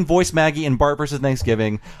 Carol Kane voiced Maggie in Bart vs.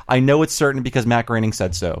 Thanksgiving. I know it's certain because Matt Groening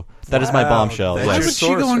said so. That is my bombshell. Why would she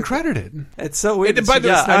go uncredited? It's so weird. By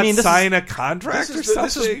the I sign a contract or something?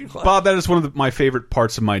 This is, Bob, that is one of my favorite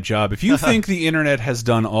parts of my job. If you think the internet has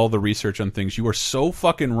done all the research on things, you are so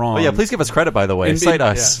fucking wrong. Oh yeah, please give us credit, by the way. Cite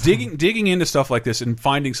us. Digging into stuff like this and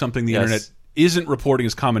finding something the internet isn't reporting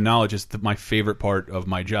as common knowledge is my favorite part of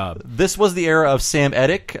my job. This was the era of Sam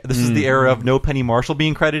Eddick. This is the era of no Penny Marshall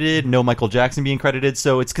being credited, no Michael Jackson being credited.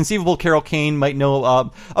 So it's conceivable Carol Kane might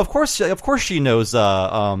know. Of course she knows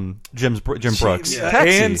Jim Brooks,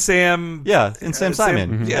 Taxi. And Sam. Yeah, and Sam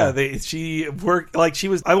Simon. She worked like she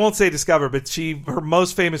was. I won't say discover, but her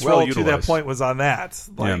most famous role to that point was on that.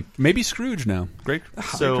 Like, maybe Scrooge now. Great.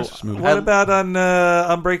 So what about on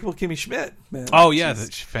Unbreakable Kimmy Schmidt? Man, oh yeah,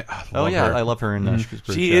 I love her in Scrooge.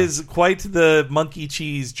 She is quite the monkey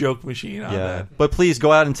cheese joke machine on that. But please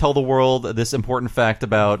go out and tell the world this important fact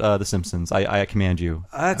about The Simpsons. I command you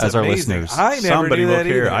as our listeners. I never Somebody knew will that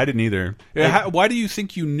care. either. I didn't either. Why do you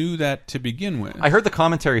think you knew that to begin with? I heard the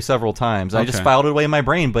commentary several times. I just filed it away in my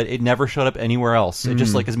brain, but it never showed up anywhere else. It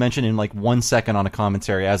just is mentioned in 1 second on a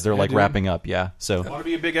commentary as they're wrapping up. Yeah. So want to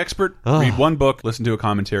be a big expert? Read one book, listen to a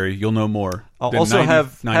commentary. You'll know more. I'll also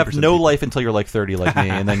have no life until you're 30 like me,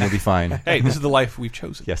 and then you'll be fine. Hey, this is the life we've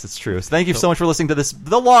chosen. Yes, it's true. So thank you so much for listening to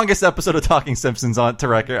the longest episode of Talking Simpsons to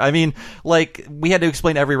record. I mean, we had to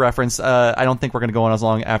explain every reference. I don't think we're going to go on as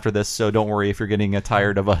long after this, so don't worry if you're getting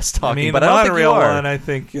tired of us talking. But the I don't think you monorail are. one, I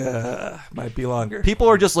think, might be longer. People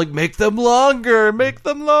are just like, make them longer,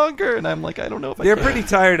 and I'm like, I don't know if they're pretty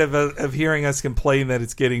tired of hearing us complain that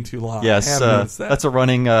it's getting too long. Yes, that's a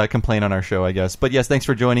running complaint on our show, I guess. But yes, thanks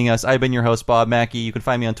for joining us. I've been your host, Bob Mackey. You can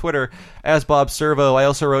find me on Twitter as Bob Servo. I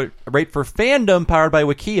also write for Fandom, powered by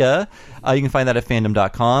Wikia. You can find that at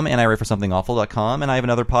fandom.com, and I write for somethingawful.com. And I have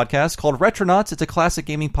another podcast called Retronauts. It's a classic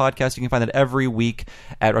gaming podcast. You can find that every week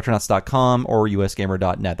at retronauts.com or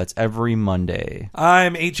usgamer.net. That's every Monday.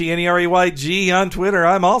 I'm HENEREYG on Twitter.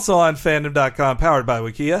 I'm also on fandom.com, powered by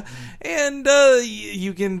Wikia. And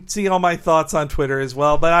you can see all my thoughts on Twitter as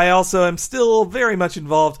well. But I also am still very much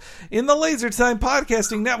involved in the LaserTime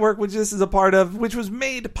Podcasting Network, which this is a part of, which was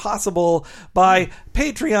made possible by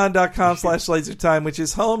patreon.com/LaserTime, which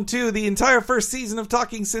is home to the entire first season of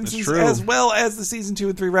Talking Simpsons, as well as the season 2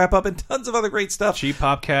 and 3 wrap up and tons of other great stuff. Cheap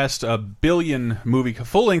Popcast, a billion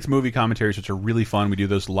full-length movie commentaries, which are really fun. We do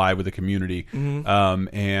those live with the community. And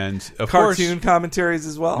of cartoon course, commentaries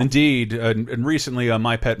as well. Indeed. And recently,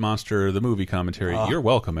 My Pet Monster, the movie commentary. You're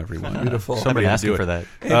welcome, everyone. Beautiful. Somebody I've has to do do it. it. For that.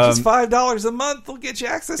 And just $5 a month will get you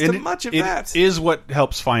access to much of that. It is what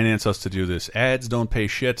helps finance us to do this. Ads don't pay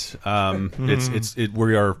shit.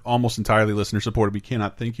 We are almost entirely listener supported. We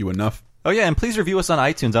cannot thank you enough. Oh yeah, and please review us on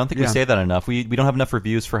iTunes. I don't think we say that enough. We don't have enough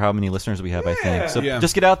reviews for how many listeners we have, I think. So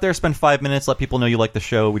just get out there, spend 5 minutes, let people know you like the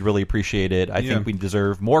show. We'd really appreciate it. I think we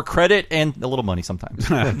deserve more credit and a little money sometimes.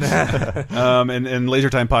 And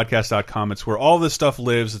lasertimepodcast.com. It's where all this stuff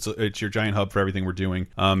lives. It's your giant hub for everything we're doing.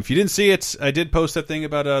 If you didn't see it, I did post that thing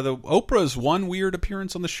about the Oprah's one weird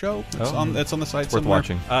appearance on the show. That's on the site. It's worth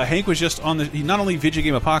watching. Hank was just on not only Video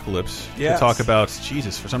Game Apocalypse to talk about,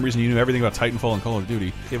 Jesus, for some reason you knew everything about Titanfall and Call of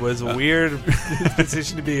Duty. It was a weird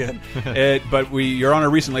position to be in. But you're on a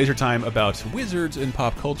recent Laser Time about wizards in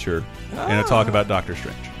pop culture and a talk about Doctor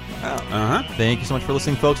Strange. Thank you so much for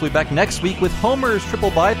listening, folks. We'll be back next week with Homer's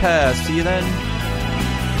Triple Bypass. See you then.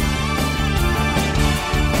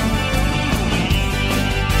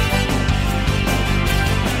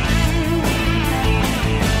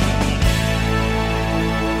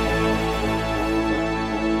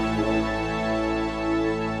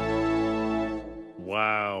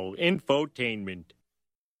 Wow, infotainment.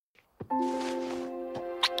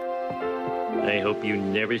 I hope you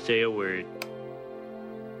never say a word.